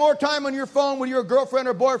spend more time on your phone with your girlfriend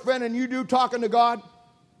or boyfriend than you do talking to God?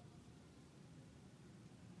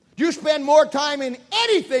 Do you spend more time in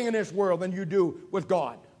anything in this world than you do with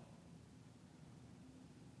God?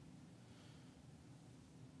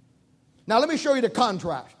 Now let me show you the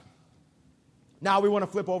contrast. Now we want to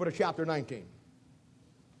flip over to chapter 19.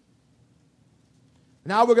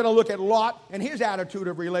 Now we're going to look at Lot and his attitude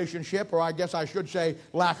of relationship, or I guess I should say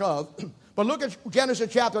lack of. But look at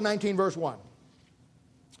Genesis chapter 19, verse 1.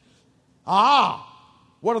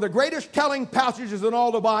 One of the greatest telling passages in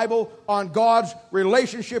all the Bible on God's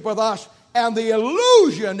relationship with us and the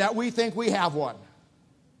illusion that we think we have one.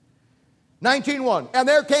 19:1. And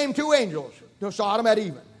there came 2 angels to Sodom at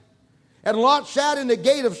even. And Lot sat in the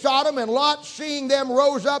gate of Sodom, and Lot, seeing them,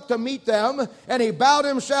 rose up to meet them. And he bowed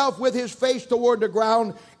himself with his face toward the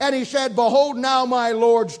ground. And he said, behold, now my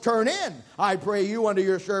lords, turn in, I pray you, unto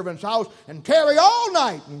your servant's house, and tarry all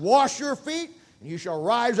night, and wash your feet, and you shall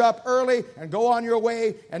rise up early and go on your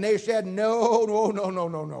way. And they said, no.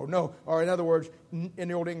 Or in other words, in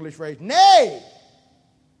the old English phrase, nay.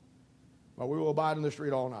 But we will abide in the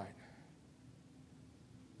street all night.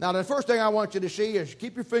 Now, the first thing I want you to see is,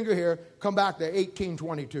 keep your finger here, come back to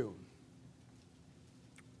 1822.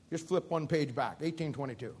 Just flip one page back,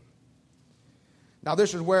 1822. Now,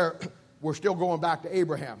 this is where we're still going back to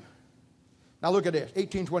Abraham. Now, look at this,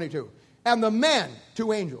 1822. And the men,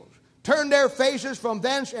 2 angels, turned their faces from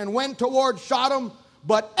thence and went toward Sodom,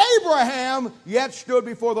 but Abraham yet stood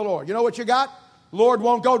before the Lord. You know what you got? Lord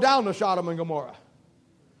won't go down to Sodom and Gomorrah.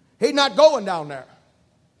 He's not going down there.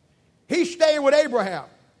 He's staying with Abraham.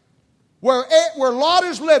 Where Lot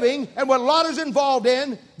is living and what Lot is involved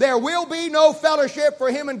in, there will be no fellowship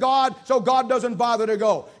for him and God, so God doesn't bother to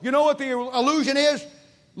go. You know what the illusion is?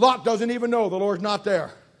 Lot doesn't even know the Lord's not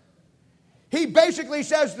there. He basically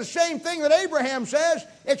says the same thing that Abraham says,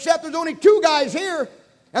 except there's only two guys here,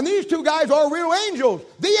 and these two guys are real angels.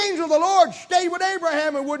 The angel of the Lord stayed with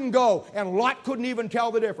Abraham and wouldn't go, and Lot couldn't even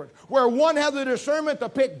tell the difference. Where one had the discernment to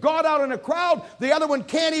pick God out in a crowd, the other one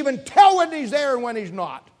can't even tell when he's there and when he's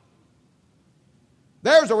not.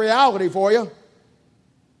 There's a reality for you.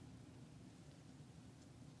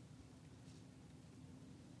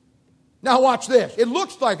 Now watch this. It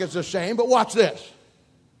looks like it's the same, but watch this.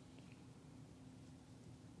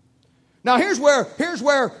 Now here's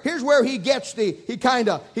where he gets he kind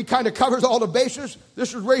of covers all the bases.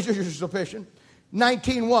 This raises your suspicion.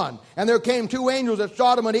 19:1. And there came two angels at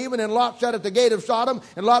Sodom and even, and Lot sat at the gate of Sodom,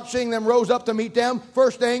 and Lot seeing them rose up to meet them.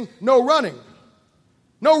 First thing, no running.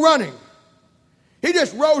 No running. He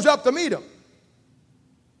just rose up to meet him.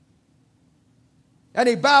 And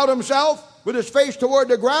he bowed himself with his face toward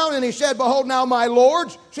the ground, and he said, behold now, my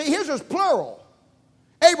lords. See, his is plural.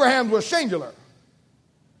 Abraham's was singular.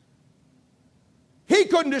 He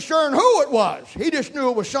couldn't discern who it was. He just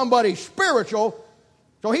knew it was somebody spiritual.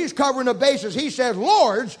 So he's covering the bases. He says,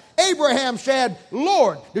 lords. Abraham said,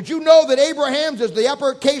 Lord. Did you know that Abraham's is the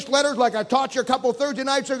uppercase letters like I taught you a couple Thursday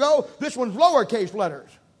nights ago? This one's lowercase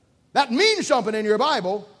letters. That means something in your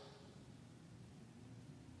Bible.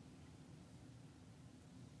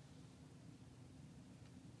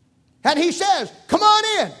 And he says, come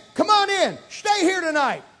on in, stay here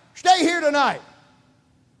tonight.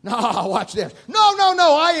 No, watch this. No,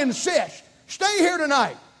 I insist. Stay here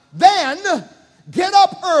tonight. Then, get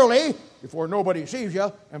up early, before nobody sees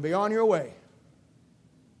you, and be on your way.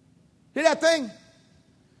 See that thing?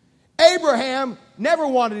 Abraham never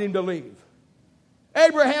wanted him to leave.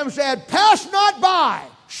 Abraham said, pass not by.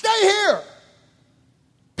 Stay here.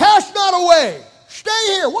 Pass not away. Stay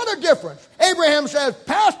here. What a difference. Abraham says,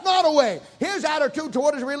 pass not away. His attitude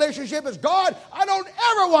toward his relationship is, God, I don't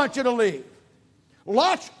ever want you to leave.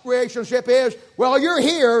 Lot's relationship is, well, you're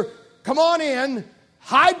here. Come on in.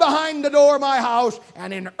 Hide behind the door of my house.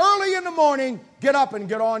 And early in the morning, get up and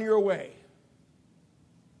get on your way.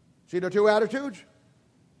 See the two attitudes?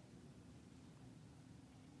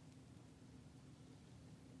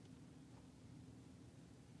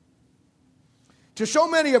 To so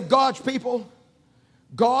many of God's people,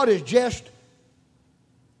 God is just,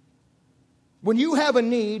 when you have a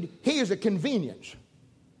need, He is a convenience.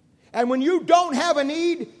 And when you don't have a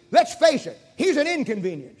need, let's face it, He's an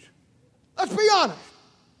inconvenience. Let's be honest.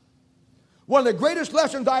 One of the greatest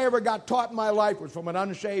lessons I ever got taught in my life was from an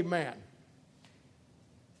unsaved man.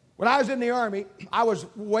 When I was in the Army, I was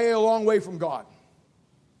a long way from God.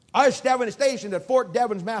 I was stationed at Fort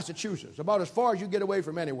Devens, Massachusetts, about as far as you get away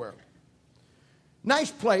from anywhere.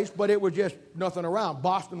 Nice place, but it was just nothing around.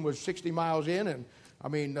 Boston was 60 miles in, and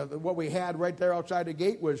what we had right there outside the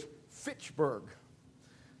gate was Fitchburg.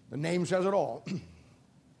 The name says it all.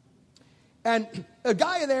 And a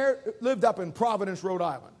guy there lived up in Providence, Rhode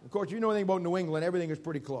Island. Of course, if you know anything about New England, everything is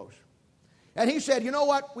pretty close. And he said, you know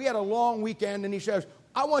what? We had a long weekend, and he says,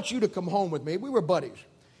 I want you to come home with me. We were buddies.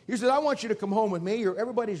 He said, I want you to come home with me.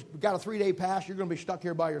 Everybody's got a 3-day pass. You're going to be stuck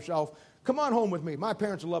here by yourself. Come on home with me. My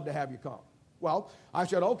parents would love to have you come. Well, I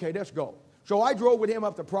said, okay, let's go. So I drove with him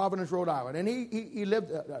up to Providence, Rhode Island. And he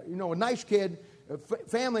lived, a nice kid.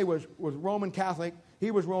 Family was Roman Catholic.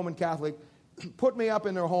 He was Roman Catholic. Put me up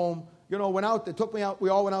in their home. Went out. They took me out. We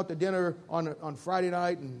all went out to dinner on Friday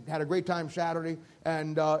night and had a great time Saturday.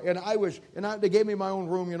 And they gave me my own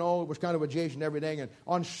room. It was kind of adjacent to everything. And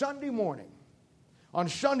on Sunday morning, I'm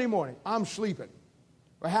sleeping,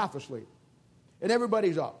 or half asleep, and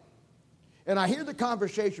everybody's up. And I hear the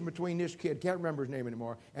conversation between this kid, can't remember his name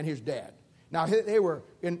anymore, and his dad. Now, they were,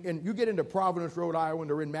 you get into Providence, Rhode Island,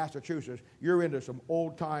 or in Massachusetts, you're into some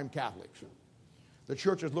old-time Catholics. The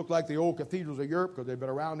churches look like the old cathedrals of Europe because they've been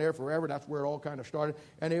around there forever. That's where it all kind of started.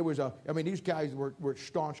 And it was, these guys were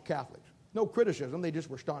staunch Catholics. No criticism, they just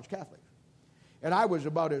were staunch Catholics. And I was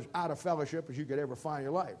about as out of fellowship as you could ever find in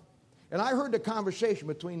your life. And I heard the conversation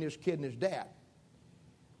between this kid and his dad.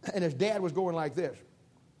 And his dad was going like this.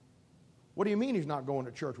 What do you mean he's not going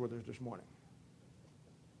to church with us this morning?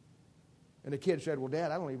 And the kid said, well, Dad,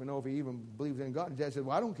 I don't even know if he even believes in God. And Dad said,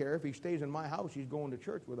 well, I don't care. If he stays in my house, he's going to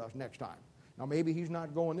church with us next time. Now, maybe he's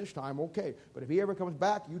not going this time, okay. But if he ever comes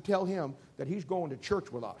back, you tell him that he's going to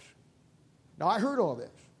church with us. Now, I heard all this.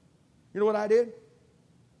 You know what I did?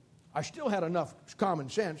 I still had enough common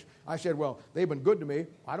sense. I said, well, they've been good to me.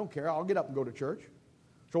 I don't care. I'll get up and go to church.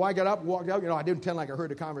 So I got up, walked out. I didn't pretend like I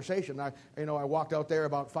heard the conversation. I walked out there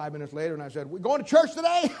about 5 minutes later, and I said, "We going to church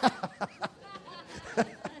today?"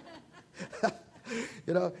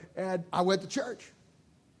 And I went to church.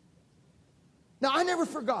 Now, I never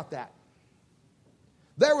forgot that.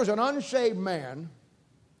 There was an unsaved man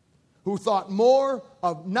who thought more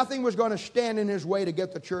of nothing was going to stand in his way to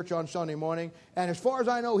get to church on Sunday morning. And as far as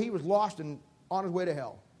I know, he was lost and on his way to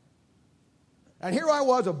hell. And here I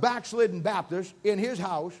was, a backslidden Baptist in his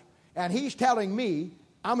house, and he's telling me,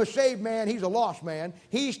 I'm a saved man, he's a lost man.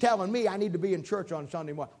 He's telling me I need to be in church on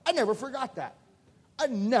Sunday morning. I never forgot that. I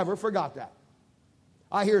never forgot that.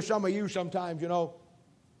 I hear some of you sometimes,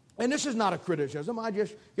 and this is not a criticism. I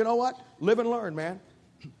just, live and learn, man.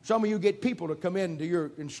 Some of you get people to come in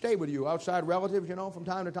and stay with you, outside relatives, from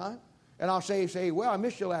time to time. And I'll say, well, I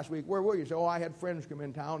missed you last week. Where were you? Say, I had friends come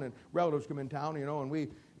in town and relatives come in town, and we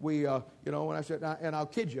and I said, and I'll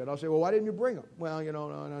kid you. And I'll say, well, why didn't you bring them? Well, no.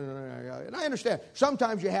 And I understand.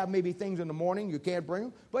 Sometimes you have maybe things in the morning you can't bring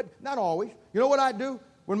them, but not always. You know what I'd do?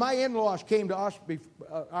 When my in-laws came to us,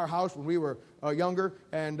 our house when we were younger,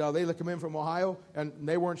 and they come in from Ohio, and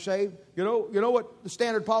they weren't saved, you know what the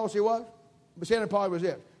standard policy was? The standard policy was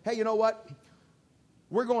this. Hey, you know what?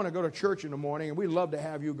 We're going to go to church in the morning, and we'd love to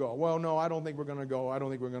have you go. Well, no, I don't think we're going to go. I don't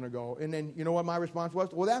think we're going to go. And then, you know what my response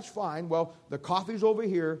was? Well, that's fine. Well, the coffee's over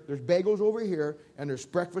here, there's bagels over here, and there's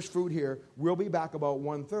breakfast food here. We'll be back about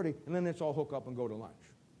 1:30, and then let's all hook up and go to lunch.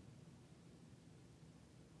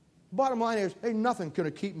 Bottom line is, ain't nothing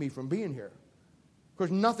going to keep me from being here.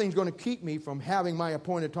 Because nothing's going to keep me from having my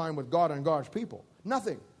appointed time with God and God's people.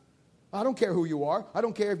 Nothing. I don't care who you are. I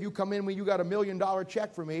don't care if you come in when you got $1 million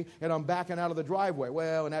check for me and I'm backing out of the driveway.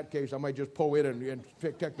 Well, in that case, I might just pull in and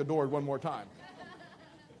check the doors one more time.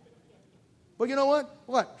 But you know what?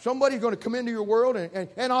 What? Somebody's going to come into your world,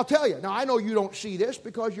 and I'll tell you. Now, I know you don't see this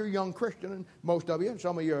because you're a young Christian, and most of you, and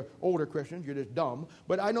some of you are older Christians, you're just dumb.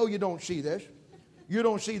 But I know you don't see this. You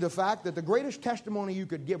don't see the fact that the greatest testimony you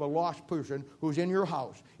could give a lost person who's in your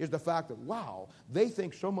house is the fact that, wow, they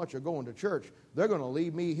think so much of going to church, they're going to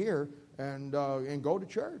leave me here and go to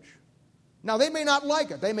church. Now, they may not like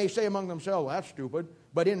it. They may say among themselves, well, that's stupid.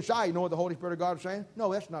 But inside, you know what the Holy Spirit of God is saying? No,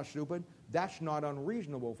 that's not stupid. That's not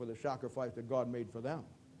unreasonable for the sacrifice that God made for them.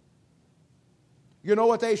 You know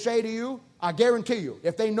what they say to you? I guarantee you,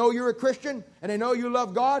 if they know you're a Christian and they know you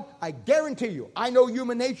love God, I guarantee you, I know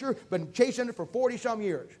human nature, been chasing it for 40-some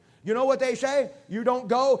years. You know what they say? You don't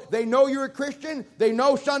go. They know you're a Christian. They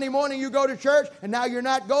know Sunday morning you go to church, and now you're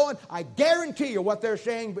not going. I guarantee you what they're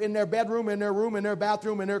saying in their bedroom, in their room, in their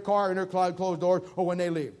bathroom, in their car, in their closed doors, or when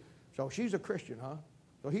they leave. So she's a Christian, huh?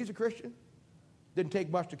 So he's a Christian? Didn't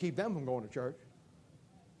take much to keep them from going to church.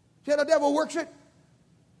 See how the devil works it?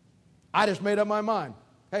 I just made up my mind.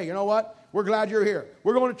 Hey, you know what? We're glad you're here.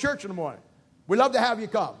 We're going to church in the morning. We'd love to have you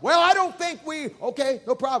come. Well, I don't think okay,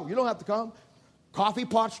 no problem. You don't have to come. Coffee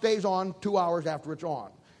pot stays on 2 hours after it's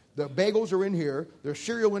on. The bagels are in here. There's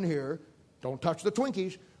cereal in here. Don't touch the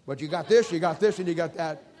Twinkies. But you got this, and you got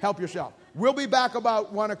that. Help yourself. We'll be back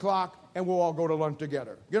about 1 o'clock, and we'll all go to lunch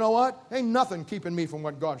together. You know what? Ain't nothing keeping me from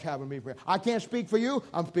what God's having me for. I can't speak for you.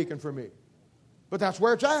 I'm speaking for me. But that's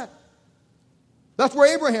where it's at. That's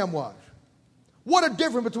where Abraham was. What a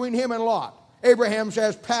difference between him and Lot. Abraham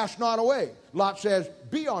says, pass not away. Lot says,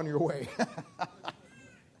 be on your way.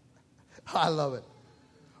 I love it.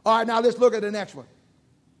 All right, now let's look at the next one.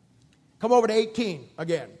 Come over to 18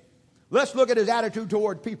 again. Let's look at his attitude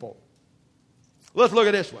toward people. Let's look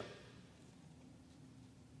at this one.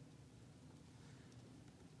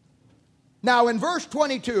 Now, in verse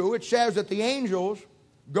 22, it says that the angels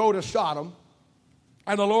go to Sodom,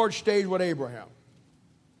 and the Lord stays with Abraham.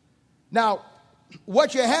 Now,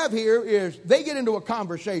 what you have here is they get into a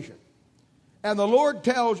conversation, and the Lord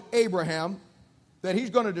tells Abraham that he's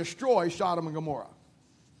going to destroy Sodom and Gomorrah.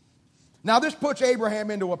 Now, this puts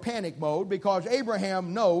Abraham into a panic mode because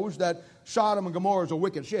Abraham knows that Sodom and Gomorrah is a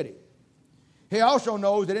wicked city. He also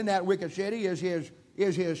knows that in that wicked city is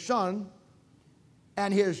his son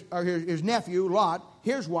and his nephew, Lot,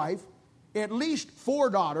 his wife, at least 4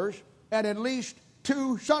 daughters, and at least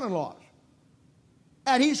 2 son-in-laws.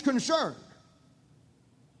 And he's concerned.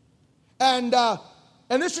 And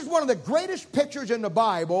this is one of the greatest pictures in the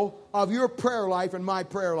Bible of your prayer life and my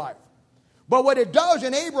prayer life. But what it does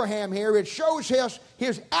in Abraham here, it shows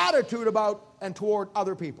his attitude about and toward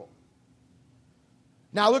other people.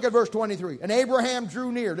 Now look at verse 23. And Abraham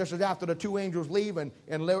drew near. This is after the 2 angels leave, and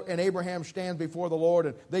Abraham stands before the Lord,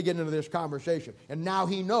 and they get into this conversation. And now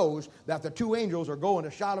he knows that the 2 angels are going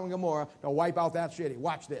to Sodom and Gomorrah to wipe out that city.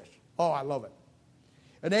 Watch this. Oh, I love it.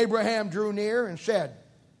 And Abraham drew near and said,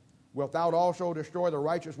 wilt thou also destroy the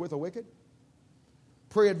righteous with the wicked?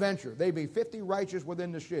 Peradventure, they be 50 righteous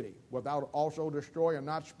within the city, without also destroy and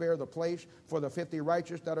not spare the place for the 50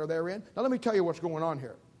 righteous that are therein. Now let me tell you what's going on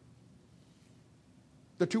here.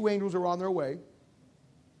 The two angels are on their way.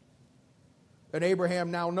 And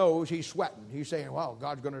Abraham now knows he's sweating. He's saying, wow,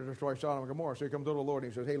 God's going to destroy Sodom and Gomorrah. So he comes to the Lord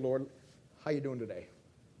and he says, hey, Lord, how you doing today?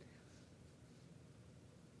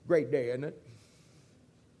 Great day, isn't it?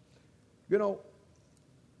 You know,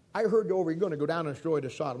 I heard you're going to go down and destroy the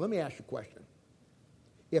Sodom. Let me ask you a question.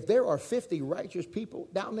 If there are 50 righteous people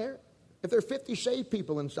down there, if there are 50 saved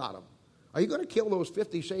people in Sodom, are you going to kill those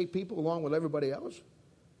 50 saved people along with everybody else?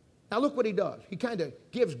 Now look what he does. He kind of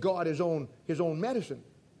gives God his own medicine.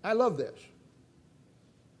 I love this.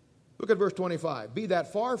 Look at verse 25. Be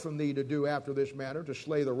that far from thee to do after this manner, to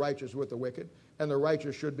slay the righteous with the wicked, and the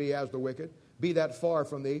righteous should be as the wicked. Be that far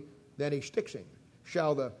from thee. Then he sticks him.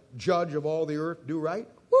 Shall the judge of all the earth do right?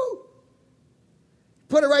 Woo!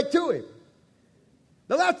 Put it right to him.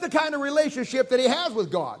 Now that's the kind of relationship that he has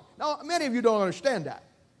with God. Now many of you don't understand that.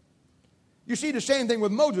 You see the same thing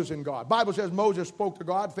with Moses and God. The Bible says Moses spoke to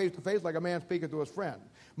God face to face like a man speaketh to his friend.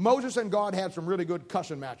 Moses and God had some really good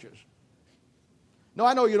cussing matches. Now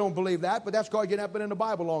I know you don't believe that, but that's because you haven't been in the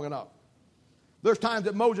Bible long enough. There's times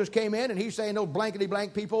that Moses came in and he's saying those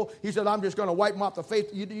blankety-blank people, he said, I'm just going to wipe them off the face.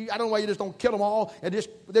 I don't know why you just don't kill them all. And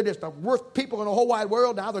they're just the worst people in the whole wide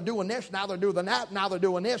world. Now they're doing this, now they're doing that, now they're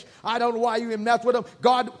doing this. I don't know why you even mess with them.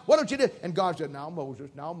 God, why don't you do? And God said, now Moses,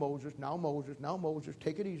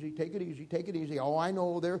 take it easy, take it easy, take it easy. Oh, I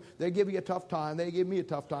know they give you a tough time. They give me a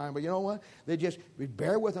tough time. But you know what?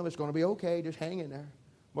 Bear with them. It's going to be okay. Just hang in there.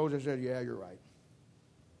 Moses said, yeah, you're right.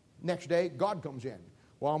 Next day, God comes in.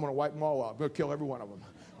 Well, I'm going to wipe them all out. I'm going to kill every one of them.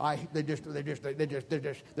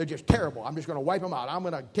 They're just terrible. I'm just going to wipe them out. I'm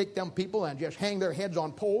going to take them people and just hang their heads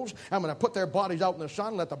on poles. I'm going to put their bodies out in the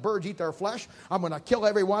sun, let the birds eat their flesh. I'm going to kill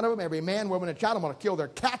every one of them, every man, woman, and child. I'm going to kill their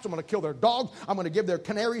cats. I'm going to kill their dogs. I'm going to give their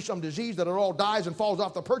canaries some disease that it all dies and falls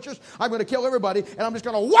off the perches. I'm going to kill everybody, and I'm just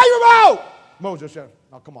going to wipe them out. Moses says,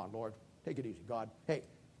 now come on, Lord. Take it easy, God. Hey,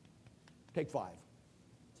 take 5.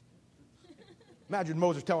 Imagine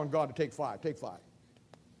Moses telling God to take 5. Take 5.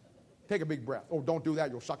 Take a big breath. Oh, don't do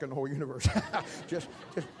that. You'll suck in the whole universe. just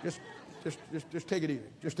take it easy.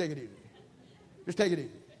 Just take it easy. Just take it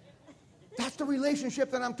easy. That's the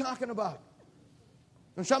relationship that I'm talking about.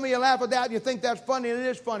 And some of you laugh at that and you think that's funny, and it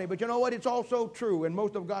is funny. But you know what? It's also true. And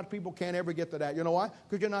most of God's people can't ever get to that. You know why?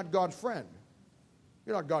 Because you're not God's friend.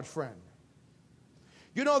 You're not God's friend.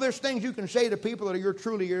 You know there's things you can say to people that are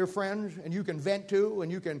truly your friends, and you can vent to,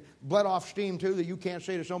 and you can let off steam to, that you can't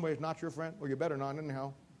say to somebody that's not your friend? Well, you better not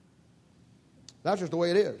anyhow. That's just the way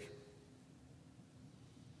it is.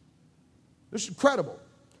 This is incredible.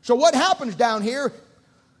 So what happens down here?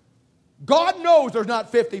 God knows there's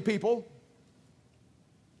not 50 people.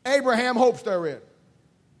 Abraham hopes there is.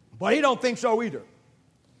 But he don't think so either.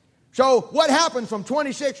 So what happens from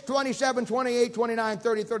 26, 27, 28, 29,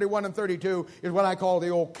 30, 31, and 32 is what I call the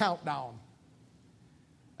old countdown.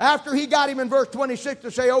 After he got him in verse 26 to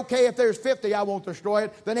say, okay, if there's 50, I won't destroy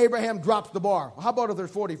it, then Abraham drops the bar. Well, how about if there's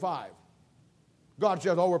 45? God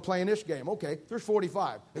says, oh, we're playing this game. Okay, there's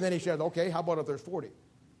 45. And then he says, okay, how about if there's 40?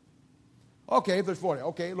 Okay, if there's 40.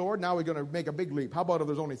 Okay, Lord, now we're going to make a big leap. How about if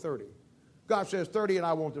there's only 30? God says 30 and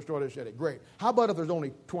I won't destroy this city. Great. How about if there's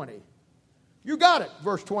only 20? You got it.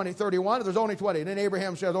 Verse 20, 31, if there's only 20. And then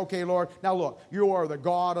Abraham says, okay, Lord, now look, you are the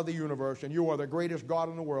God of the universe and you are the greatest God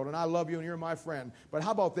in the world and I love you and you're my friend. But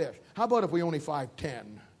how about this? How about if we only find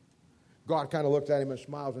 10? God kind of looks at him and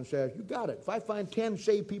smiles and says, you got it. If I find 10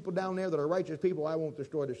 saved people down there that are righteous people, I won't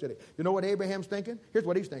destroy the city. You know what Abraham's thinking? Here's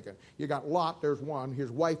what he's thinking. You got Lot, there's 1.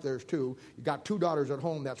 His wife, there's 2. You got 2 daughters at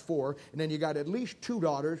home, that's 4. And then you got at least 2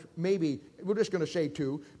 daughters, maybe, we're just going to say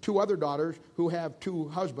 2. 2 other daughters who have 2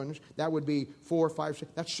 husbands. That would be 4, 5,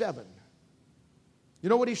 6. That's 7. You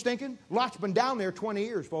know what he's thinking? Lot's been down there 20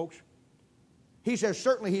 years, folks. He says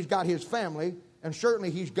certainly he's got his family, and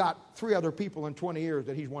certainly he's got 3 other people in 20 years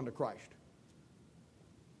that he's won to Christ.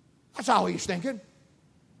 That's how he's thinking.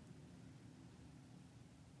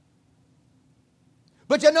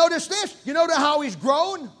 But you notice this? You know how he's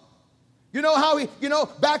grown? You know how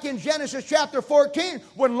back in Genesis chapter 14,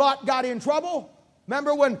 when Lot got in trouble?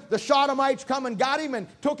 Remember when the Sodomites come and got him and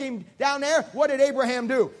took him down there? What did Abraham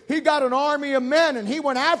do? He got an army of men and he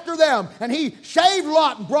went after them and he saved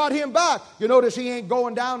Lot and brought him back. You notice he ain't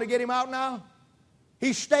going down to get him out now?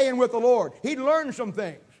 He's staying with the Lord. He learned some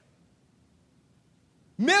things.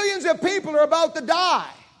 Millions of people are about to die.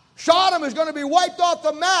 Sodom is going to be wiped off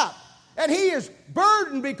the map. And he is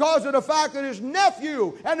burdened because of the fact that his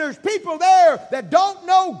nephew, and there's people there that don't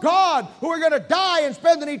know God, who are going to die and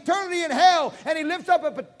spend an eternity in hell. And he lifts up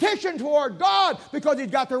a petition toward God because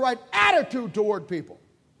he's got the right attitude toward people.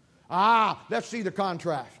 Let's see the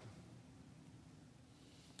contrast.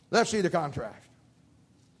 Let's see the contrast.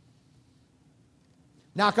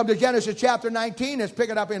 Now come to Genesis chapter 19. Let's pick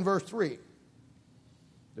it up in verse 3.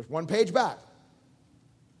 Just one page back.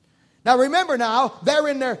 Now remember now, they're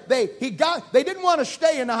in there. They didn't want to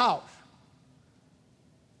stay in the house.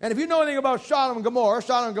 And if you know anything about Sodom and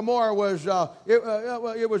Gomorrah was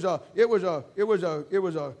it was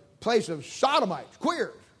a place of sodomites,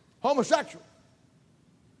 queers, homosexuals.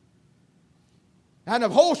 And the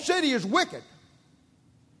whole city is wicked.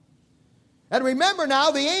 And remember now,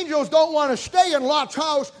 the angels don't want to stay in Lot's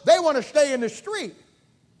house. They want to stay in the street.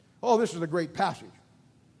 Oh, this is a great passage.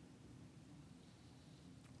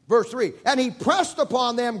 Verse 3, and he pressed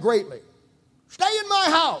upon them greatly. Stay in my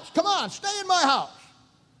house. Come on, stay in my house.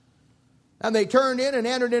 And they turned in and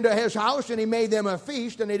entered into his house, and he made them a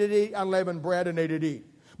feast, and they did eat unleavened bread, and they did eat.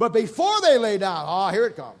 But before they lay down, here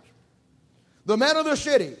it comes. The men of the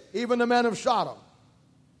city, even the men of Sodom,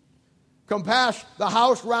 compassed the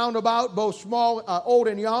house round about, both small, old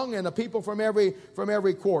and young, and the people from every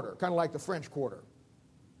quarter, kind of like the French Quarter.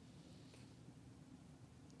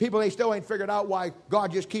 People, they still ain't figured out why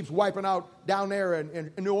God just keeps wiping out down there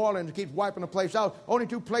in New Orleans, keeps wiping the place out. Only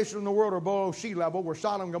two places in the world are below sea level were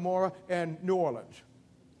Sodom and Gomorrah and New Orleans.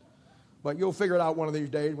 But you'll figure it out one of these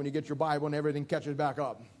days when you get your Bible and everything catches back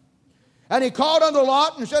up. And he called unto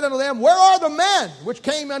Lot and said unto them, where are the men which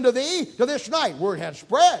came unto thee to this night? Word had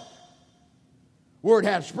spread. Word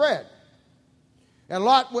had spread. And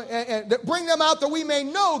Lot, bring them out that we may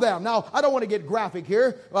know them. Now, I don't want to get graphic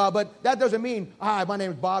here, but that doesn't mean, hi, my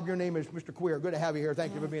name is Bob, your name is Mr. Queer. Good to have you here.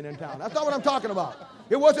 Thank you for being in town. That's not what I'm talking about.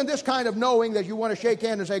 It wasn't this kind of knowing that you want to shake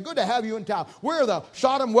hands and say, good to have you in town. We're the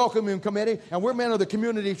Sodom Welcoming Committee, and we're men of the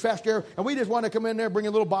Community Fest here, and we just want to come in there, bring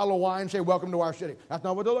a little bottle of wine, and say, welcome to our city. That's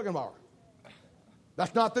not what they're looking for.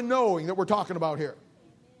 That's not the knowing that we're talking about here.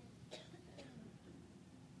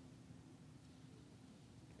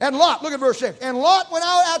 And Lot, look at verse 6. And Lot went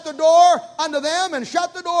out at the door unto them and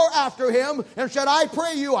shut the door after him and said, I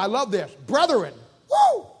pray you, I love this, brethren.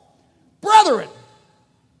 Woo! Brethren.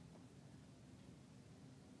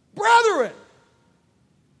 Brethren.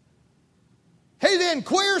 He's in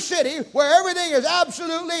Queer City where everything is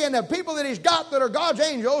absolutely, and the people that he's got that are God's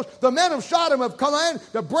angels, the men of Sodom have come in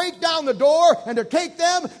to break down the door and to take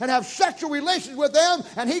them and have sexual relations with them,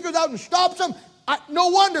 and he goes out and stops them. No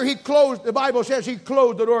wonder he closed, the Bible says he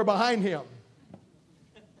closed the door behind him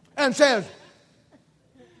and says,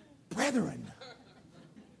 brethren.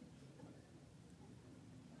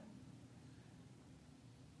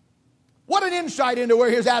 What an insight into where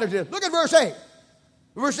his attitude is. Look at verse 8.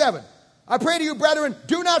 Verse 7. I pray to you, brethren,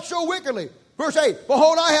 do not so wickedly. Verse 8.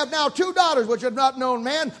 Behold, I have now 2 daughters which have not known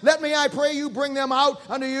man. Let me, I pray you, bring them out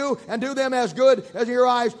unto you and do them as good as in your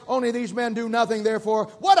eyes. Only these men do nothing, therefore.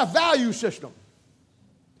 What a value system.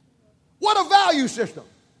 What a value system.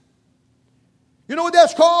 You know what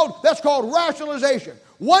that's called? That's called rationalization.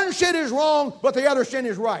 One sin is wrong, but the other sin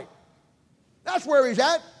is right. That's where he's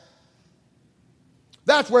at.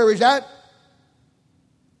 That's where he's at.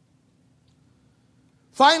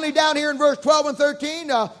 Finally, down here in verse 12 and 13,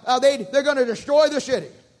 they're going to destroy the city.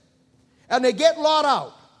 And they get Lot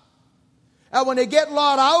out. And when they get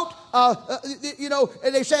Lot out,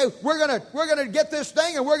 and they say, we're gonna get this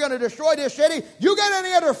thing and we're gonna destroy this city. You got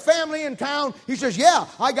any other family in town? He says, yeah,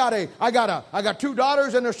 I got 2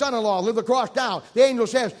 daughters and their son-in-law live across town. The angel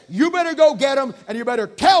says, you better go get them and you better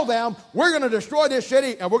tell them we're gonna destroy this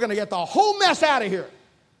city and we're gonna get the whole mess out of here.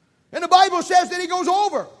 And the Bible says that he goes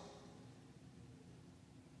over.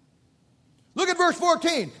 Look at verse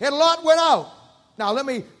 14. And Lot went out. Now, let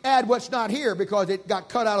me add what's not here because it got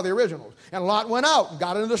cut out of the originals. And Lot went out and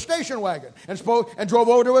got into the station wagon and spoke and drove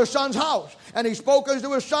over to his son's house. And he spoke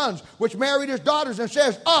unto his sons, which married his daughters, and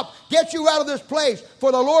says, up, get you out of this place,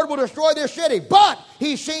 for the Lord will destroy this city. But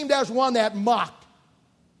he seemed as one that mocked.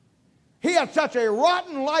 He had such a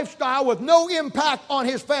rotten lifestyle with no impact on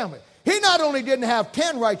his family. He not only didn't have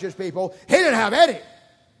 10 righteous people, he didn't have any.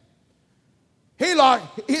 He lost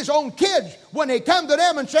his own kids when they come to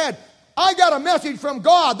them and said, I got a message from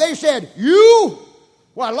God. They said, you?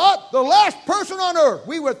 Well, Lot, the last person on earth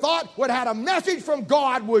we would thought would have had a message from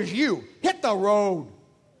God was you. Hit the road.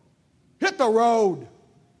 Hit the road.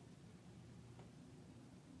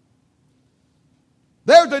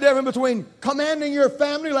 There's the difference between commanding your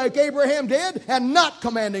family like Abraham did and not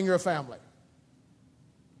commanding your family.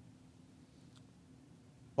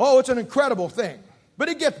 Oh, it's an incredible thing. But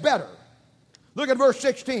it gets better. Look at verse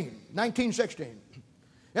 16, 1916.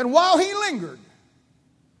 And while he lingered,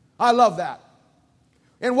 I love that.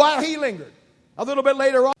 And while he lingered, a little bit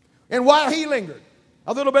later on, in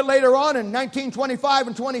 1925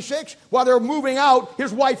 and 26, while they're moving out,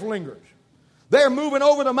 his wife lingers. They're moving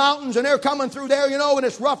over the mountains and they're coming through there, and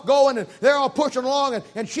it's rough going and they're all pushing along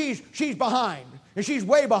and she's behind and she's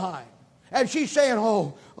way behind. And she's saying,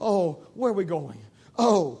 oh, where are we going?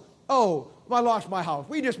 Oh, I lost my house.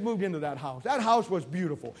 We just moved into that house. That house was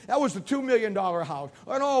beautiful. That was the $2 million house.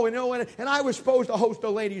 And I was supposed to host a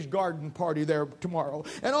ladies' garden party there tomorrow.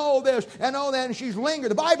 And all this and all that. And she's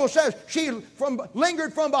lingered. The Bible says she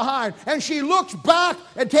lingered from behind. And she looks back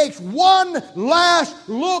and takes one last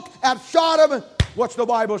look at Sodom. What's the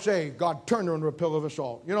Bible say? God turned her into a pillar of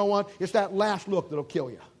salt. You know what? It's that last look that'll kill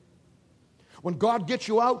you. When God gets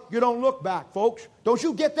you out, you don't look back, folks. Don't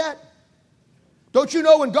you get that? Don't you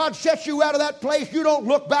know when God sets you out of that place, you don't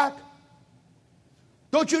look back?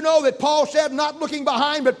 Don't you know that Paul said, not looking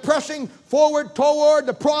behind, but pressing forward toward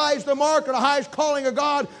the prize, the mark of the highest calling of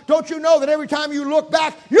God? Don't you know that every time you look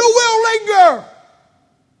back, you will linger?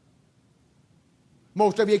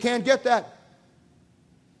 Most of you can't get that.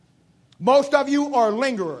 Most of you are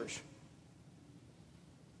lingerers.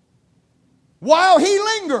 While he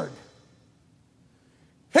lingered,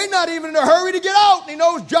 he's not even in a hurry to get out, and he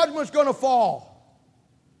knows judgment's going to fall.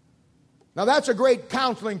 Now that's a great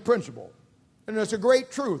counseling principle. And it's a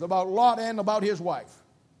great truth about Lot and about his wife.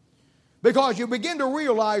 Because you begin to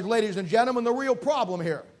realize, ladies and gentlemen, the real problem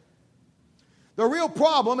here. The real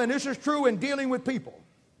problem, and this is true in dealing with people.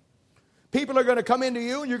 People are going to come into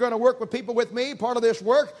you, and you're going to work with people with me, part of this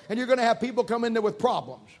work, and you're going to have people come in there with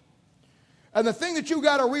problems. And the thing that you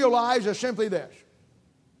got to realize is simply this.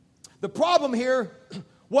 The problem here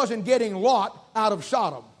wasn't getting Lot out of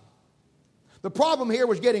Sodom. The problem here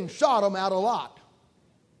was getting Sodom out of Lot.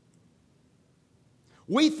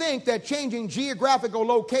 We think that changing geographical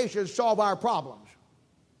locations solve our problems.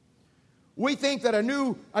 We think that a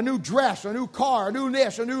new dress, a new car, a new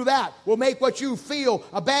this, a new that will make what you feel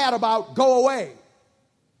bad about go away.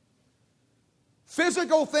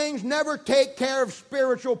 Physical things never take care of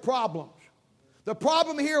spiritual problems. The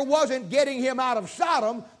problem here wasn't getting him out of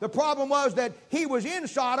Sodom. The problem was that he was in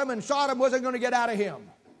Sodom and Sodom wasn't going to get out of him.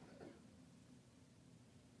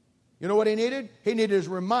 You know what he needed? He needed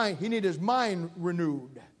his mind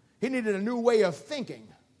renewed. He needed a new way of thinking.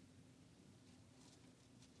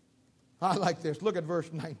 I like this. Look at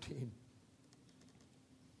verse 19.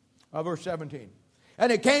 Verse 17.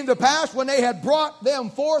 And it came to pass when they had brought them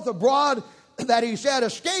forth abroad that he said,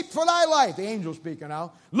 escape for thy life. The angel speaking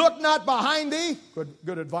now. Look not behind thee.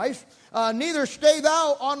 Good advice. Neither stay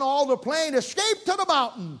thou on all the plain. Escape to the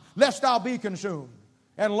mountain, lest thou be consumed.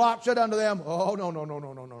 And Lot said unto them, oh, no.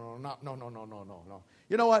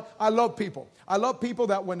 You know what? I love people. I love people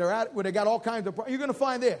that when they got all kinds of problems. You're going to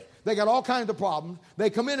find this. They got all kinds of problems.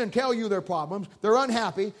 They come in and tell you their problems. They're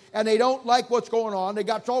unhappy, and they don't like what's going on. They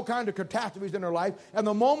got all kinds of catastrophes in their life. And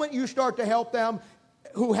the moment you start to help them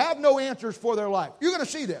who have no answers for their life, you're going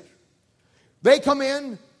to see this. They come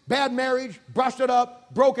in, bad marriage, busted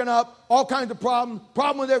up, broken up, all kinds of problems,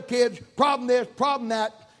 problem with their kids, problem this, problem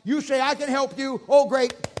that. You say, I can help you. Oh,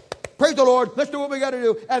 great. Praise the Lord. Let's do what we got to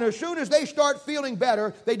do. And as soon as they start feeling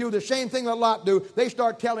better, they do the same thing that Lot do. They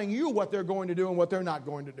start telling you what they're going to do and what they're not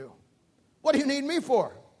going to do. What do you need me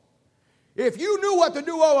for? If you knew what to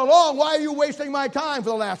do all along, why are you wasting my time for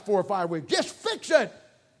the last 4 or 5 weeks? Just fix it.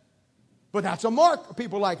 But that's a mark of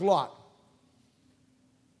people like Lot.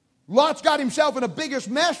 Lot's got himself in the biggest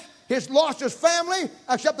mess. He's lost his family,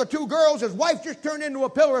 except the 2 girls. His wife just turned into a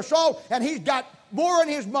pillar of salt, and he's got more in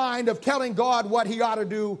his mind of telling God what he ought to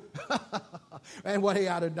do and what he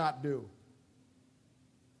ought to not do.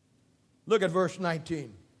 Look at verse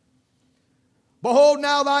 19. Behold,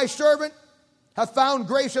 now thy servant hath found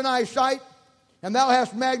grace in thy sight, and thou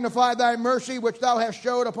hast magnified thy mercy, which thou hast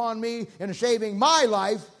showed upon me in saving my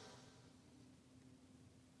life,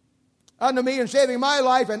 unto me in saving my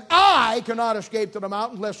life, and I cannot escape to the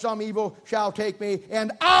mountains, lest some evil shall take me,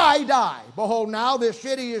 and I die. Behold, now this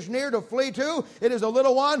city is near to flee to. It is a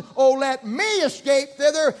little one. Oh, let me escape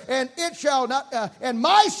thither, and it shall not, and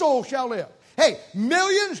my soul shall live. Hey,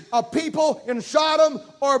 millions of people in Sodom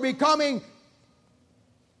are becoming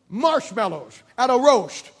marshmallows at a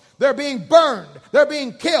roast. They're being burned. They're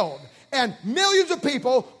being killed. And millions of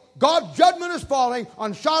people, God's judgment is falling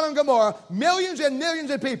on Sodom and Gomorrah, millions and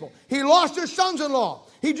millions of people. He lost his sons-in-law.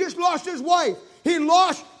 He just lost his wife. He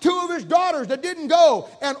lost 2 of his daughters that didn't go.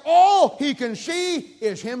 And all he can see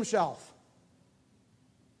is himself.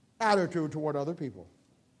 Attitude toward other people.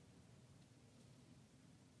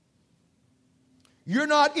 You're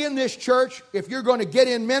not in this church, if you're going to get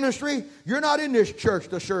in ministry, you're not in this church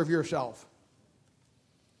to serve yourself.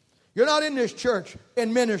 You're not in this church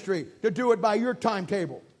in ministry to do it by your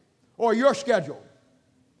timetable or your schedule.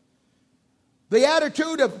 The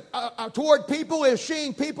attitude toward people is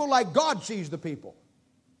seeing people like God sees the people.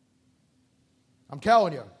 I'm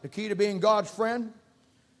telling you, the key to being God's friend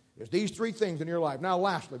is these three things in your life. Now,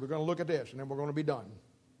 lastly, we're going to look at this, and then we're going to be done.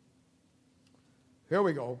 Here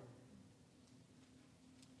we go.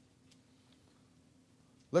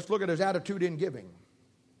 Let's look at his attitude in giving.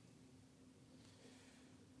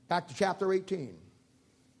 Back to chapter 18.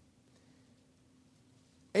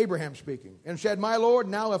 Abraham speaking, and said, My Lord,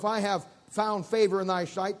 now if I have found favor in thy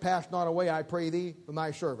sight, pass not away, I pray thee, from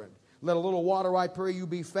thy servant. Let a little water, I pray you,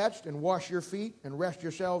 be fetched, and wash your feet, and rest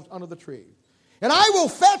yourselves under the tree. And I will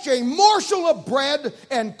fetch a morsel of bread,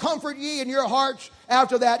 and comfort ye in your hearts.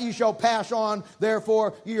 After that ye shall pass on.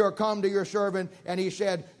 Therefore ye are come to your servant. And he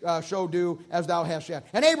said, so do as thou hast said.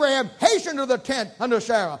 And Abraham hastened to the tent unto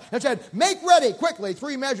Sarah, and said, Make ready quickly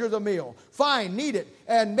 3 measures of meal, fine, knead it,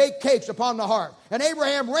 and make cakes upon the hearth. And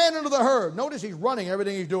Abraham ran into the herd. Notice he's running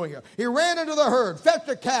everything he's doing here. He ran into the herd, fetched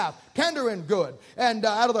a calf, tender and good, and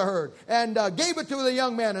out of the herd, and gave it to the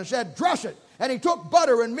young man, and said, Dress it. And he took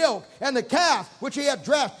butter and milk and the calf which he had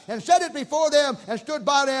dressed, and set it before them, and stood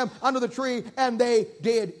by them under the tree, and they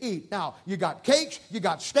did eat. Now, you got cakes, you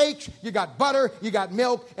got steaks, you got butter, you got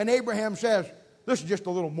milk, and Abraham says, this is just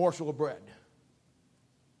a little morsel of bread.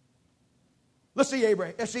 Let's see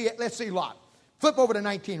Abraham. Let's see Lot. Flip over to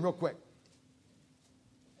 19 real quick.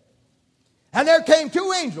 And there came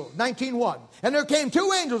 2 angels, 19:1. And there came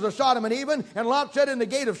 2 angels of Sodom and Even, and Lot sat in the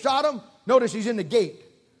gate of Sodom. Notice he's in the gate.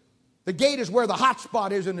 The gate is where the hot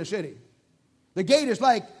spot is in the city. The gate is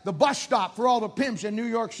like the bus stop for all the pimps in New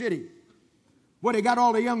York City. Where they got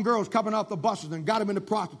all the young girls coming off the buses and got them into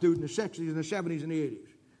prostitute in the 60s and the 70s and the 80s.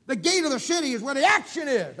 The gate of the city is where the action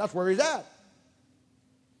is. That's where he's at.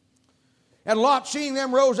 And Lot, seeing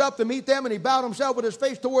them, rose up to meet them, and he bowed himself with his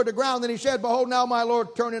face toward the ground. Then he said, Behold, now, my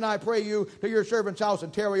Lord, turn in, I pray you, to your servant's house,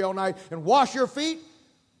 and tarry all night, and wash your feet.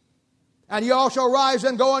 And ye also rise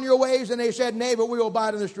and go on your ways. And they said, Nay, but we will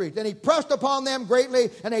abide in the streets. And he pressed upon them greatly,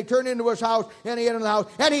 and they turned into his house, and he entered the house.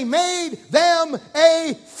 And he made them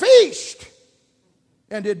a feast,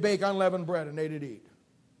 and did bake unleavened bread, and they did eat.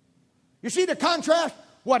 You see the contrast?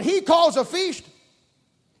 What he calls a feast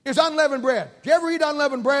is unleavened bread. Did you ever eat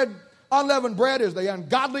unleavened bread? Unleavened bread is the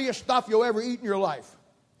ungodliest stuff you'll ever eat in your life.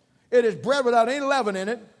 It is bread without any leaven in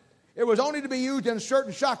it. It was only to be used in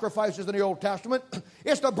certain sacrifices in the Old Testament.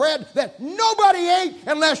 It's the bread that nobody ate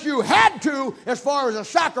unless you had to, as far as a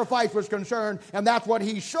sacrifice was concerned, and that's what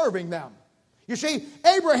he's serving them. You see,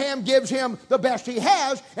 Abraham gives him the best he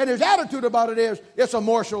has, and his attitude about it is, it's a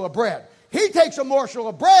morsel of bread. He takes a morsel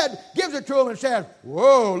of bread, gives it to him, and says,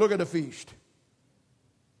 whoa, look at the feast.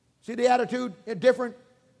 See the attitude? It's different.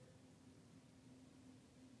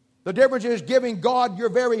 The difference is giving God your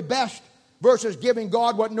very best versus giving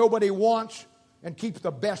God what nobody wants and keeps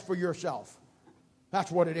the best for yourself.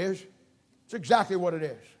 That's what it is. It's exactly what it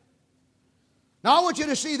is. Now I want you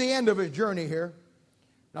to see the end of his journey here.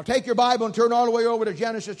 Now take your Bible and turn all the way over to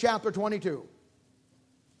Genesis chapter 22.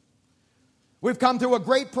 We've come through a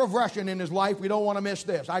great progression in his life. We don't want to miss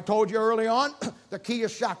this. I told you early on, the key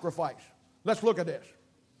is sacrifice. Let's look at this.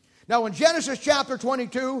 Now in Genesis chapter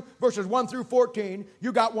 22, verses 1 through 14,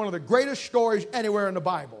 you got one of the greatest stories anywhere in the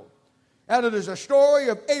Bible. And it is a story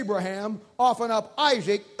of Abraham offering up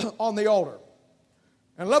Isaac on the altar.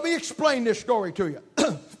 And let me explain this story to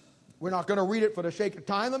you. We're not going to read it for the sake of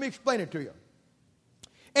time. Let me explain it to you.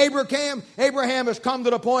 Abraham has come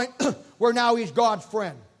to the point where now he's God's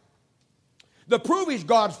friend. To prove he's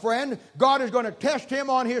God's friend, God is going to test him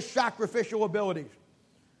on his sacrificial abilities.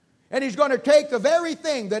 And he's going to take the very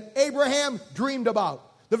thing that Abraham dreamed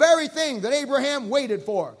about, the very thing that Abraham waited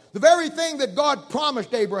for, the very thing that God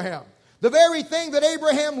promised Abraham, the very thing that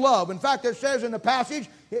Abraham loved. In fact, it says in the passage,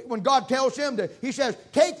 when God tells him to, he says,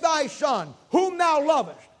 Take thy son, whom thou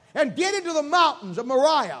lovest, and get into the mountains of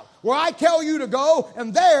Moriah, where I tell you to go,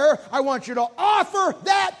 and there I want you to offer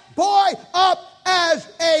that boy up as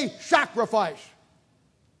a sacrifice.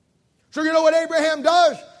 So you know what Abraham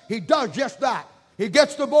does? He does just that. He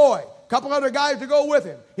gets the boy, a couple other guys to go with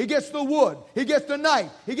him. He gets the wood. He gets the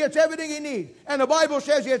knife. He gets everything he needs. And the Bible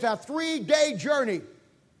says it's a 3-day journey.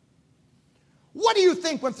 What do you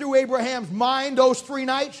think went through Abraham's mind those 3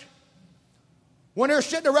 nights? When they're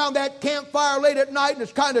sitting around that campfire late at night and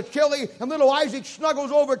it's kind of chilly, and little Isaac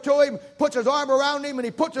snuggles over to him, puts his arm around him, and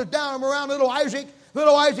he puts his arm around little Isaac.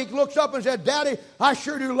 Little Isaac looks up and said, Daddy, I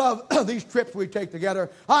sure do love these trips we take together.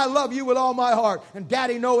 I love you with all my heart. And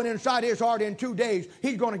Daddy, knowing inside his heart in 2 days,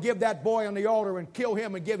 he's going to give that boy on the altar and kill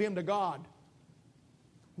him and give him to God.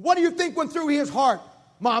 What do you think went through his heart,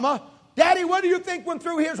 Mama? Daddy, what do you think went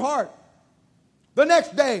through his heart? The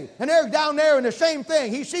next day, and they're down there and the same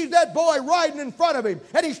thing. He sees that boy riding in front of him,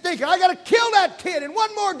 and he's thinking, I got to kill that kid in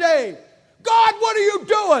one more day. God, what are you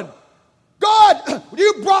doing? God,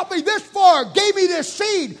 you brought me this far, gave me this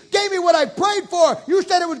seed, gave me what I prayed for. You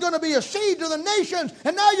said it was going to be a seed to the nations,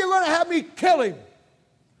 and now you're going to have me kill him.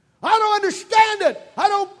 I don't understand it. I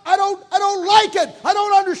don't like it. I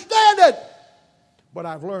don't understand it. But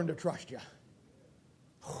I've learned to trust you.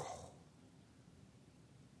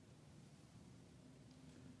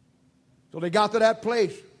 So they got to that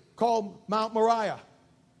place called Mount Moriah.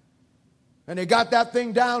 And they got that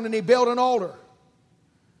thing down and he built an altar.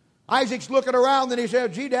 Isaac's looking around and he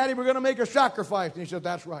said, gee, Daddy, we're going to make a sacrifice. And he said,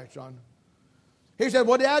 that's right, son. He said,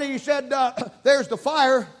 well, Daddy, he said, there's the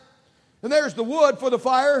fire, and there's the wood for the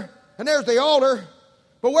fire, and there's the altar,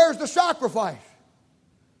 but where's the sacrifice?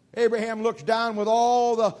 Abraham looks down with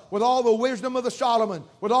all the wisdom of the Solomon,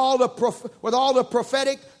 with all the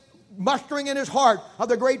prophetic mustering in his heart of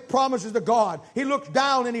the great promises of God. He looks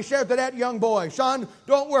down and he says to that young boy, son,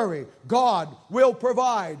 don't worry. God will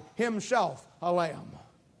provide himself a lamb.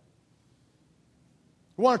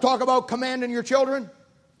 You want to talk about commanding your children?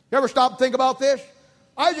 You ever stop and think about this?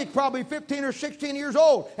 Isaac's probably 15 or 16 years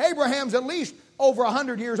old. Abraham's at least over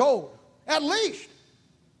 100 years old. At least.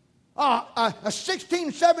 A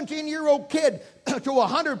 16, 17-year-old kid to a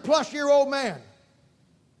 100-plus-year-old man.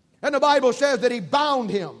 And the Bible says that he bound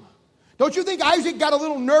him. Don't you think Isaac got a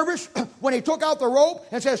little nervous when he took out the rope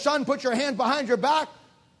and said, son, put your hands behind your back,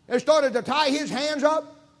 and started to tie his hands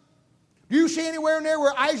up? Do you see anywhere in there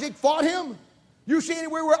where Isaac fought him? You see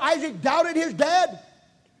anywhere where Isaac doubted his dad?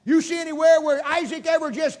 You see anywhere where Isaac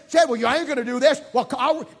ever just said, well, you ain't going to do this?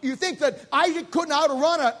 Well, you think that Isaac couldn't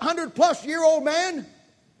outrun a 100-plus-year-old man?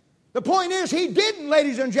 The point is, he didn't,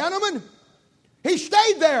 ladies and gentlemen. He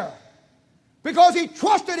stayed there because he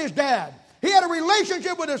trusted his dad. He had a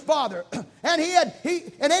relationship with his father. And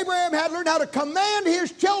Abraham had learned how to command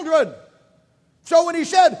his children. So when he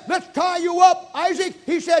said, let's tie you up, Isaac,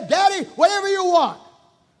 he said, Daddy, whatever you want.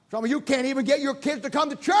 Some of you can't even get your kids to come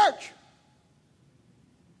to church.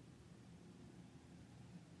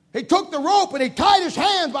 He took the rope and he tied his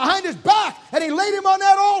hands behind his back and he laid him on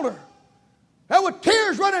that altar. And with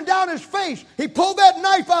tears running down his face, he pulled that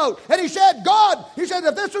knife out and he said, God, he said,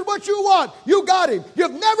 if this is what you want, you got him.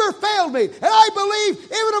 You've never failed me. And I believe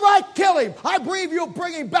even if I kill him, I believe you'll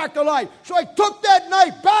bring him back to life. So I took that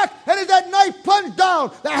knife back, and as that knife plunged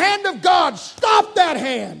down, the hand of God stopped that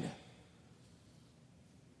hand.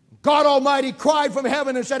 God Almighty cried from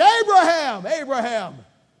heaven and said, Abraham, Abraham.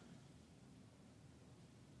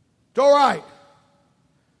 It's all right.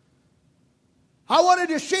 I wanted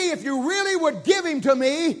to see if you really would give him to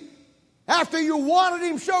me after you wanted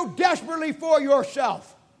him so desperately for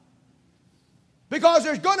yourself. Because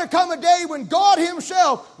there's going to come a day when God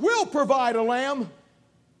himself will provide a lamb.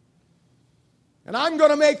 And I'm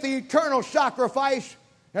going to make the eternal sacrifice.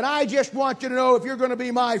 And I just want you to know, if you're going to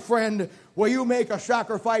be my friend, will you make a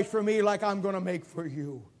sacrifice for me like I'm going to make for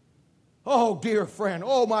you? Oh, dear friend,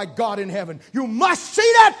 oh my God in heaven, you must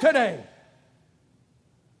see that today.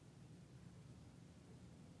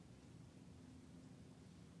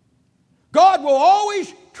 God will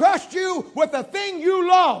always trust you with the thing you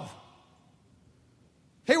love.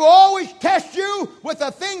 He will always test you with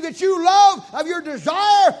the thing that you love, of your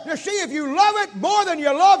desire, to see if you love it more than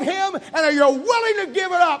you love him, and are you willing to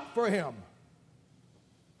give it up for him.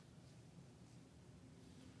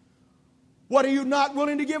 What are you not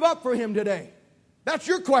willing to give up for him today? That's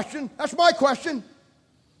your question. That's my question.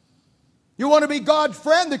 You want to be God's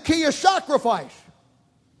friend? The key is sacrifice.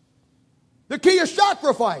 The key is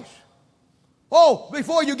sacrifice. Oh,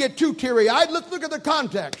 before you get too teary-eyed, let's look at the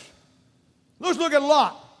context. Let's look at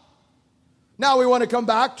Lot. Now we want to come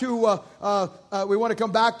back to Lot. We want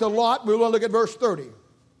to look at verse 30,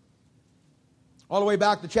 all the way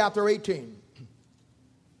back to chapter 18.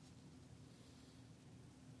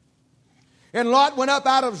 And Lot went up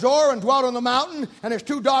out of Zoar and dwelt on the mountain, and his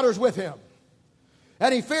 2 daughters with him.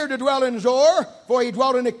 And he feared to dwell in Zoar, for he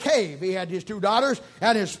dwelt in a cave. He had his 2 daughters,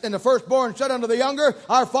 and the firstborn said unto the younger,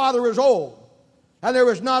 Our father is old, and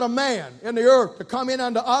there is not a man in the earth to come in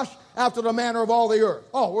unto us after the manner of all the earth.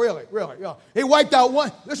 Oh, really? Yeah. He wiped out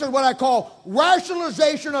one. This is what I call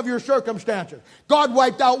rationalization of your circumstances. God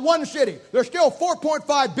wiped out one city. There's still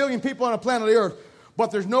 4.5 billion people on the planet of the earth,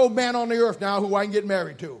 but there's no man on the earth now who I can get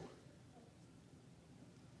married to.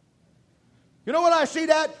 You know when I see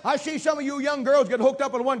that? I see some of you young girls get hooked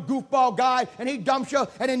up with one goofball guy, and he dumps you,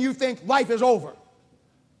 and then you think life is over.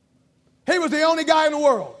 He was the only guy in the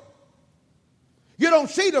world. You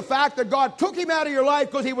don't see the fact that God took him out of your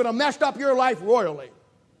life because he would have messed up your life royally.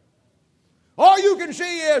 All you can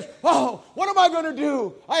see is, oh, what am I going to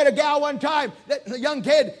do? I had a gal one time, a young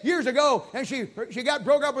kid, years ago, and she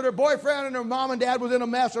broke up with her boyfriend, and her mom and dad was in a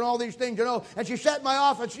mess and all these things, you know. And she sat in my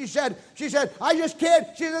office. She said, I just kid.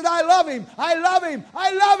 She said, I love him. I love him.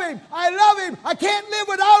 I love him. I love him. I can't live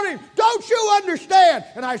without him. Don't you understand?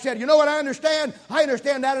 And I said, you know what I understand? I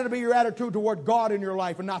understand that it'll be your attitude toward God in your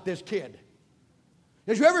life and not this kid.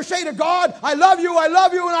 Did you ever say to God, I love you, and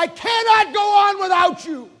I cannot go on without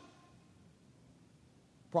you?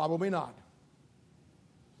 Probably not.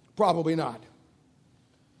 Probably not.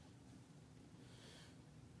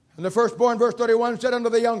 And the firstborn, verse 31, said unto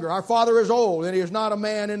the younger, our father is old, and he is not a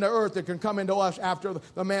man in the earth that can come into us after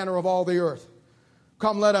the manner of all the earth.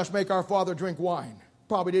 Come, let us make our father drink wine.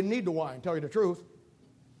 Probably didn't need the wine, tell you the truth.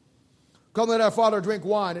 Come, let our father drink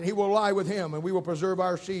wine, and he will lie with him, and we will preserve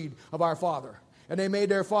our seed of our father. And they made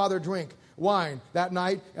their father drink wine that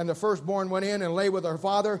night, and the firstborn went in and lay with her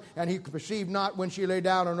father, and he perceived not when she lay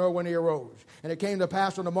down, nor when he arose. And it came to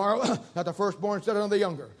pass on the morrow that the firstborn said unto the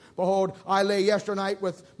younger, behold, I lay yesternight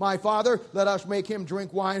with my father, let us make him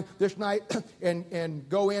drink wine this night, and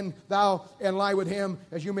go in thou and lie with him,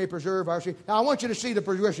 as you may preserve our seed. Now I want you to see the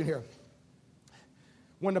progression here.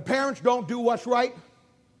 When the parents don't do what's right,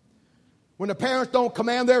 when the parents don't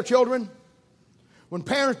command their children, when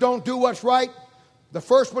parents don't do what's right, the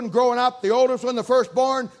first one growing up, the oldest one, the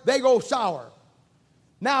firstborn, they go sour.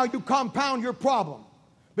 Now you compound your problem.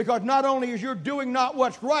 Because not only is you're doing not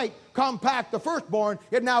what's right, compact the firstborn,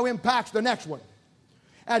 it now impacts the next one.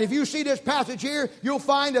 And if you see this passage here, you'll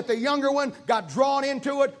find that the younger one got drawn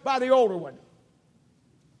into it by the older one.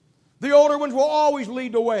 The older ones will always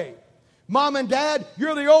lead the way. Mom and dad,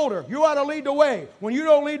 you're the older. You ought to lead the way. When you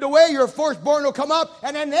don't lead the way, your firstborn will come up,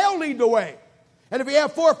 and then they'll lead the way. And if you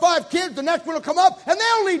have 4 or 5 kids, the next one will come up and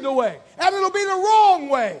they'll lead the way. And it'll be the wrong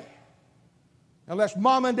way. Unless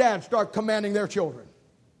mom and dad start commanding their children.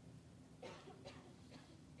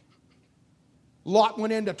 Lot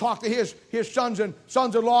went in to talk to his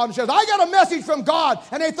sons-in-law and says, I got a message from God.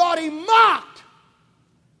 And they thought he mocked.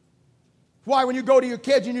 That's why when you go to your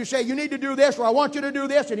kids and you say, you need to do this, or I want you to do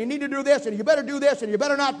this, and you need to do this, and you better do this, and you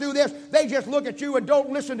better not do this, they just look at you and don't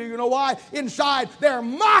listen to you. You know why? Inside, they're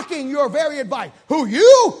mocking your very advice. Who,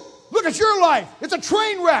 you? Look at your life. It's a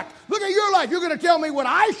train wreck. Look at your life. You're going to tell me what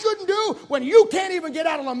I shouldn't do when you can't even get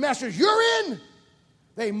out of the messes you're in?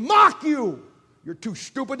 They mock you. You're too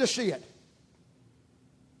stupid to see it.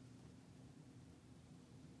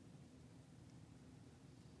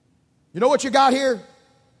 You know what you got here?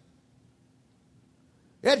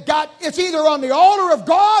 It's either on the altar of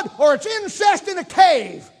God or it's incest in a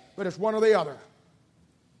cave, but it's one or the other.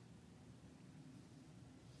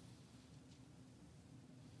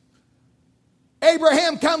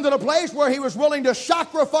 Abraham come to the place where he was willing to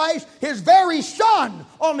sacrifice his very son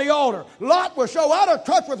on the altar. Lot was so out of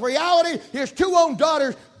touch with reality, his 2 own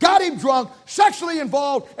daughters got him drunk, sexually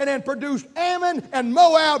involved, and then produced Ammon and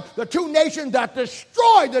Moab, the 2 nations that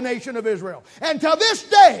destroyed the nation of Israel. And to this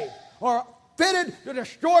day are fitted to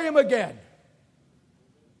destroy him again.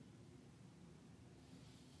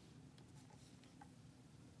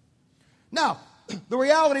 Now, the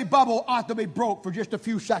reality bubble ought to be broke for just a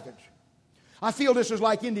few seconds. I feel this is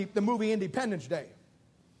like the movie Independence Day.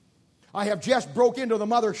 I have just broke into the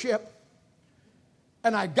mothership,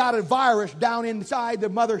 and I got a virus down inside the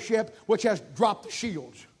mothership which has dropped the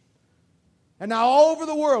shields. And now all over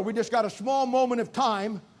the world, we just got a small moment of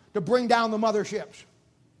time to bring down the motherships.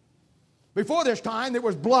 Before this time, it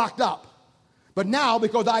was blocked up. But now,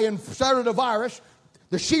 because I inserted a virus,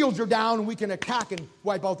 the shields are down and we can attack and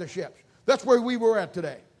wipe out the ships. That's where we were at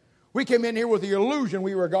today. We came in here with the illusion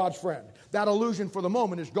we were God's friend. That illusion for the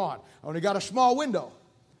moment is gone. I only got a small window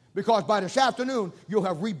because by this afternoon, you'll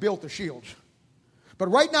have rebuilt the shields. But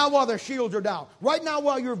right now while the shields are down, right now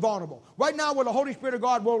while you're vulnerable, right now when the Holy Spirit of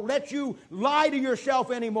God won't let you lie to yourself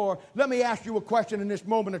anymore, let me ask you a question in this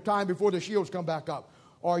moment of time before the shields come back up.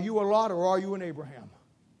 Are you a Lot or are you an Abraham?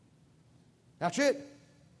 That's it.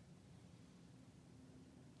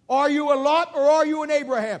 Are you a Lot or are you an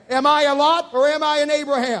Abraham? Am I a Lot or am I an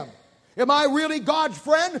Abraham? Am I really God's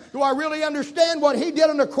friend? Do I really understand what He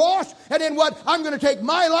did on the cross? And then what? I'm going to take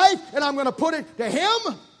my life and I'm going to put it to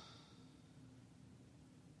Him?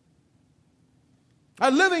 A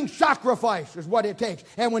living sacrifice is what it takes.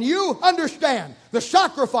 And when you understand the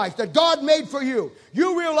sacrifice that God made for you,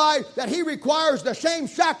 you realize that He requires the same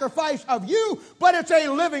sacrifice of you, but it's a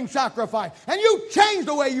living sacrifice. And you change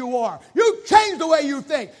the way you are. You change the way you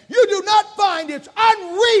think. You do not find it's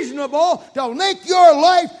unreasonable to make your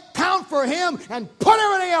life count for Him and put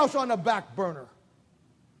everything else on the back burner.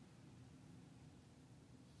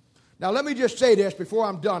 Now, let me just say this before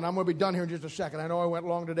I'm done. I'm going to be done here in just a second. I know I went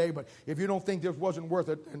long today, but if you don't think this wasn't worth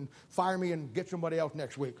it, and fire me and get somebody else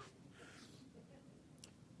next week.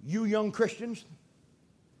 You young Christians,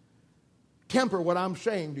 temper what I'm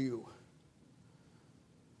saying to you.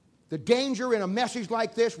 The danger in a message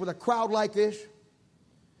like this, with a crowd like this,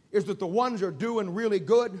 is that the ones that are doing really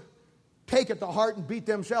good take it to heart and beat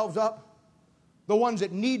themselves up. The ones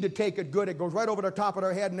that need to take it good, it goes right over the top of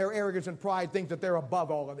their head, and their arrogance and pride think that they're above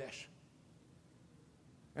all of this.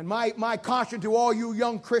 And my caution to all you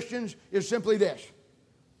young Christians is simply this.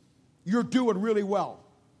 You're doing really well.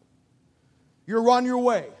 You're on your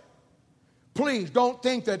way. Please don't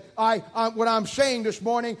think that what I'm saying this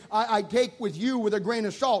morning I take with you with a grain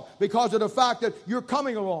of salt because of the fact that you're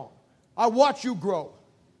coming along. I watch you grow.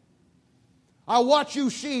 I watch you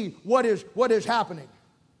see what is happening.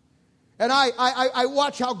 And I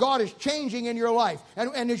watch how God is changing in your life.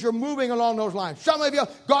 And as you're moving along those lines. Some of you,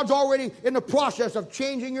 God's already in the process of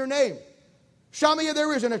changing your name. Some of you,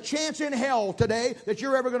 there isn't a chance in hell today that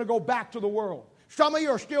you're ever going to go back to the world. Some of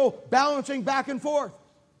you are still balancing back and forth.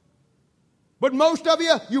 But most of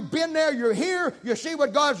you, you've been there, you're here, you see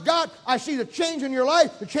what God's got. I see the change in your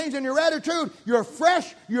life, the change in your attitude. You're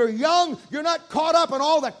fresh, you're young, you're not caught up in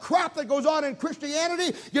all the crap that goes on in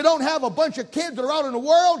Christianity. You don't have a bunch of kids that are out in the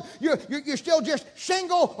world. You're still just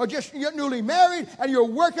single or just newly married, and you're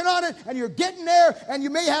working on it, and you're getting there, and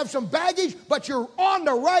you may have some baggage, but you're on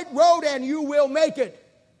the right road, and you will make it.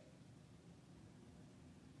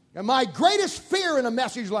 And my greatest fear in a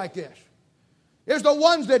message like this is the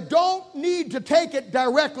ones that don't need to take it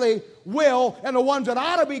directly will, and the ones that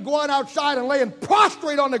ought to be going outside and laying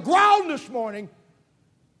prostrate on the ground this morning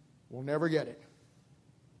will never get it.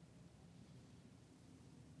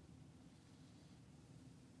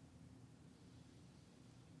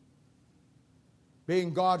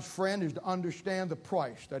 Being God's friend is to understand the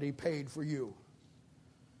price that He paid for you.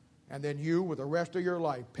 And then you, with the rest of your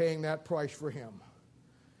life, paying that price for Him.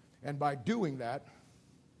 And by doing that,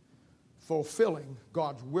 fulfilling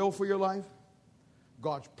God's will for your life,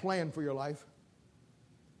 God's plan for your life,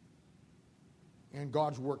 and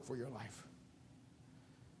God's work for your life.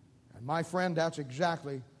 And my friend, that's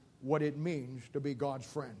exactly what it means to be God's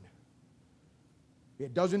friend.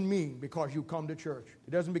 It doesn't mean because you come to church. It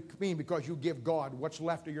doesn't mean because you give God what's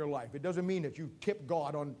left of your life. It doesn't mean that you tip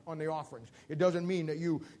God on the offerings. It doesn't mean that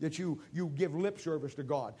you give lip service to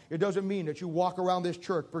God. It doesn't mean that you walk around this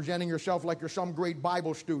church presenting yourself like you're some great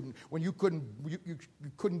Bible student when you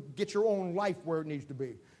couldn't get your own life where it needs to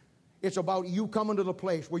be. It's about you coming to the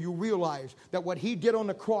place where you realize that what He did on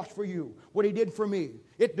the cross for you, what He did for me,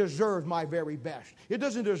 it deserves my very best. It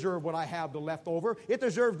doesn't deserve what I have left over. It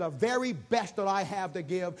deserves the very best that I have to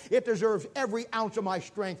give. It deserves every ounce of my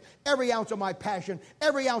strength, every ounce of my passion,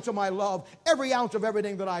 every ounce of my love, every ounce of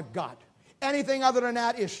everything that I've got. Anything other than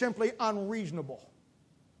that is simply unreasonable.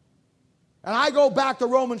 And I go back to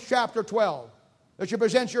Romans chapter 12, that you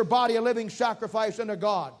present your body a living sacrifice unto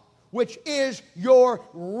God, which is your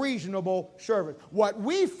reasonable service. What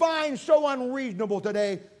we find so unreasonable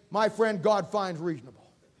today, my friend, God finds reasonable.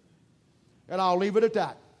 And I'll leave it at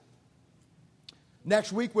that.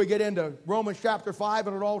 Next week we get into Romans chapter 5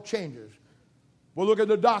 and it all changes. We'll look at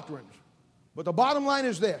the doctrines. But the bottom line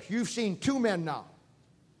is this. You've seen two men now.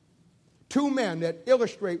 Two men that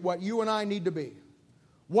illustrate what you and I need to be.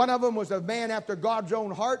 One of them was a man after God's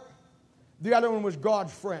own heart. The other one was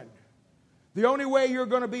God's friend. The only way you're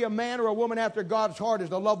going to be a man or a woman after God's heart is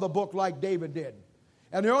to love the book like David did.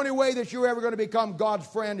 And the only way that you're ever going to become God's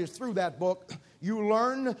friend is through that book. You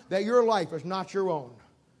learn that your life is not your own.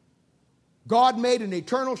 God made an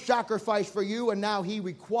eternal sacrifice for you, and now He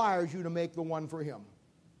requires you to make the one for Him.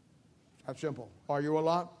 That's simple. Are you a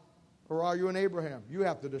Lot or are you an Abraham? You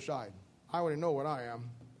have to decide. I already know what I am.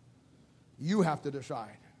 You have to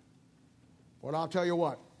decide. But I'll tell you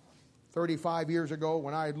what. 35 years ago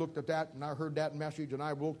when I looked at that and I heard that message and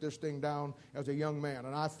I wrote this thing down as a young man,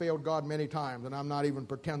 and I failed God many times, and I'm not even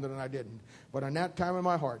pretending that I didn't. But in that time in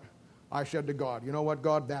my heart, I said to God, you know what,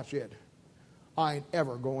 God, that's it. I ain't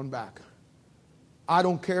ever going back. I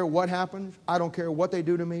don't care what happens. I don't care what they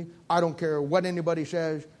do to me. I don't care what anybody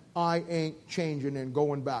says. I ain't changing and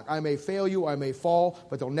going back. I may fail you, I may fall,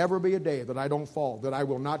 but there'll never be a day that I don't fall, that I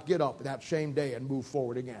will not get up that same day and move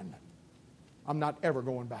forward again. I'm not ever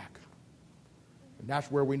going back. And that's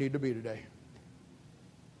where we need to be today.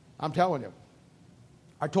 I'm telling you.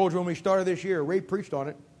 I told you when we started this year, Ray preached on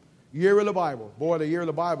it. Year of the Bible. Boy, the year of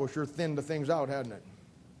the Bible sure thinned the things out, hadn't it?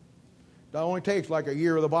 That only takes like a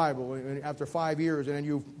year of the Bible. And after 5 years, and then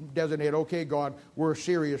you designate, okay, God, we're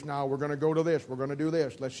serious now. We're going to go to this. We're going to do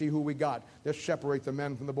this. Let's see who we got. Let's separate the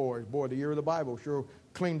men from the boys. Boy, the year of the Bible sure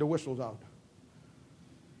cleaned the whistles out.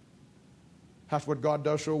 That's what God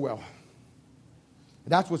does so well.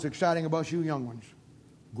 That's what's exciting about you young ones,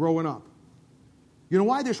 growing up. You know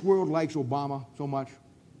why this world likes Obama so much?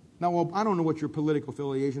 Now, well, I don't know what your political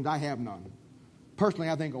affiliations. I have none. Personally,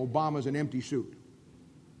 I think Obama's an empty suit.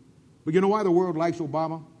 But you know why the world likes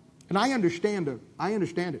Obama? And I understand it.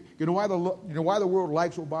 You know why the world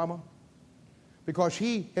likes Obama? Because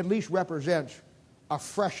he at least represents a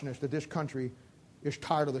freshness that this country is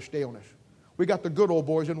tired of the staleness. We got the good old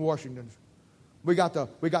boys in Washington. We got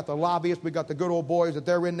the lobbyists. We got the good old boys that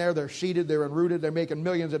they're in there. They're seated. They're enrooted. They're making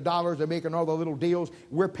millions of dollars. They're making all the little deals.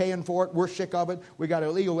 We're paying for it. We're sick of it. We got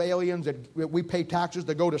illegal aliens that we pay taxes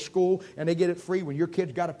to go to school, and they get it free when your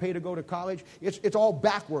kids got to pay to go to college. It's all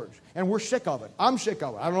backwards, and we're sick of it. I'm sick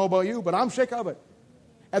of it. I don't know about you, but I'm sick of it.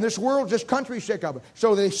 And this country's sick of it.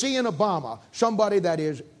 So they see in Obama somebody that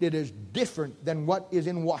is different than what is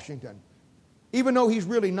in Washington. Even though he's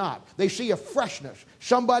really not. They see a freshness.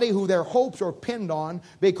 Somebody who their hopes are pinned on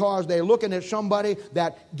because they're looking at somebody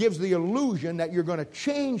that gives the illusion that you're going to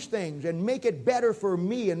change things and make it better for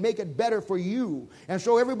me and make it better for you. And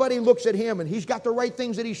so everybody looks at him and he's got the right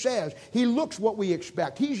things that he says. He looks what we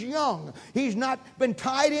expect. He's young. He's not been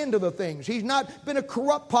tied into the things. He's not been a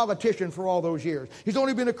corrupt politician for all those years. He's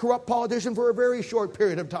only been a corrupt politician for a very short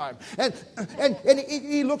period of time. And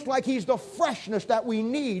he looks like he's the freshness that we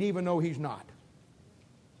need even though he's not.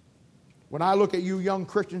 When I look at you young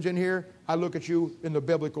Christians in here, I look at you in the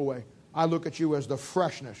biblical way. I look at you as the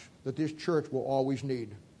freshness that this church will always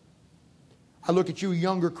need. I look at you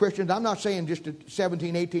younger Christians. I'm not saying just at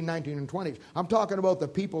 17, 18, 19, and 20s. I'm talking about the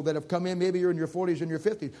people that have come in. Maybe you're in your 40s and your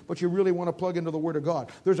 50s, but you really want to plug into the Word of God.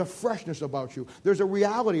 There's a freshness about you. There's a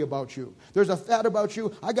reality about you. There's a that about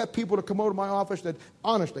you. I got people to come over to my office that,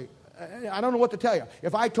 honestly, I don't know what to tell you.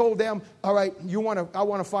 If I told them, all right, I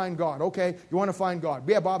want to find God. Okay, you want to find God.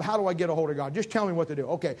 Yeah, Bob, how do I get a hold of God? Just tell me what to do.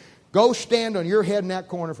 Okay, go stand on your head in that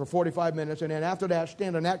corner for 45 minutes, and then after that,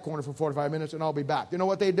 stand on that corner for 45 minutes, and I'll be back. You know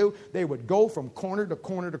what they do? They would go from corner to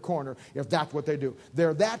corner to corner if that's what they do.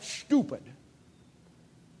 They're that stupid.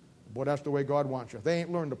 Boy, that's the way God wants you. They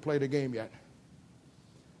ain't learned to play the game yet.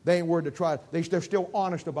 They ain't worried to try. They're still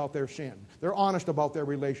honest about their sin. They're honest about their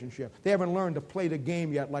relationship. They haven't learned to play the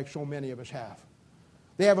game yet like so many of us have.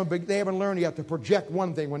 They haven't learned yet to project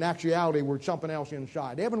one thing when actuality we're something else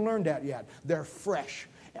inside. They haven't learned that yet. They're fresh.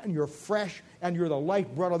 And you're fresh, and you're the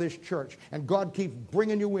lifeblood of this church. And God keeps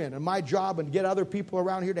bringing you in. And my job is to get other people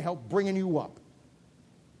around here to help bringing you up.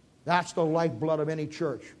 That's the lifeblood of any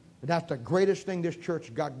church. And that's the greatest thing this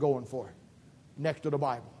church got going for, next to the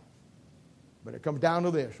Bible. But it comes down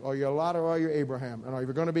to this. Are you Lot or are you Abraham? And if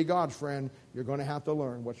you're going to be God's friend, you're going to have to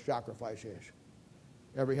learn what sacrifice is.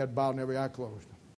 Every head bowed and every eye closed.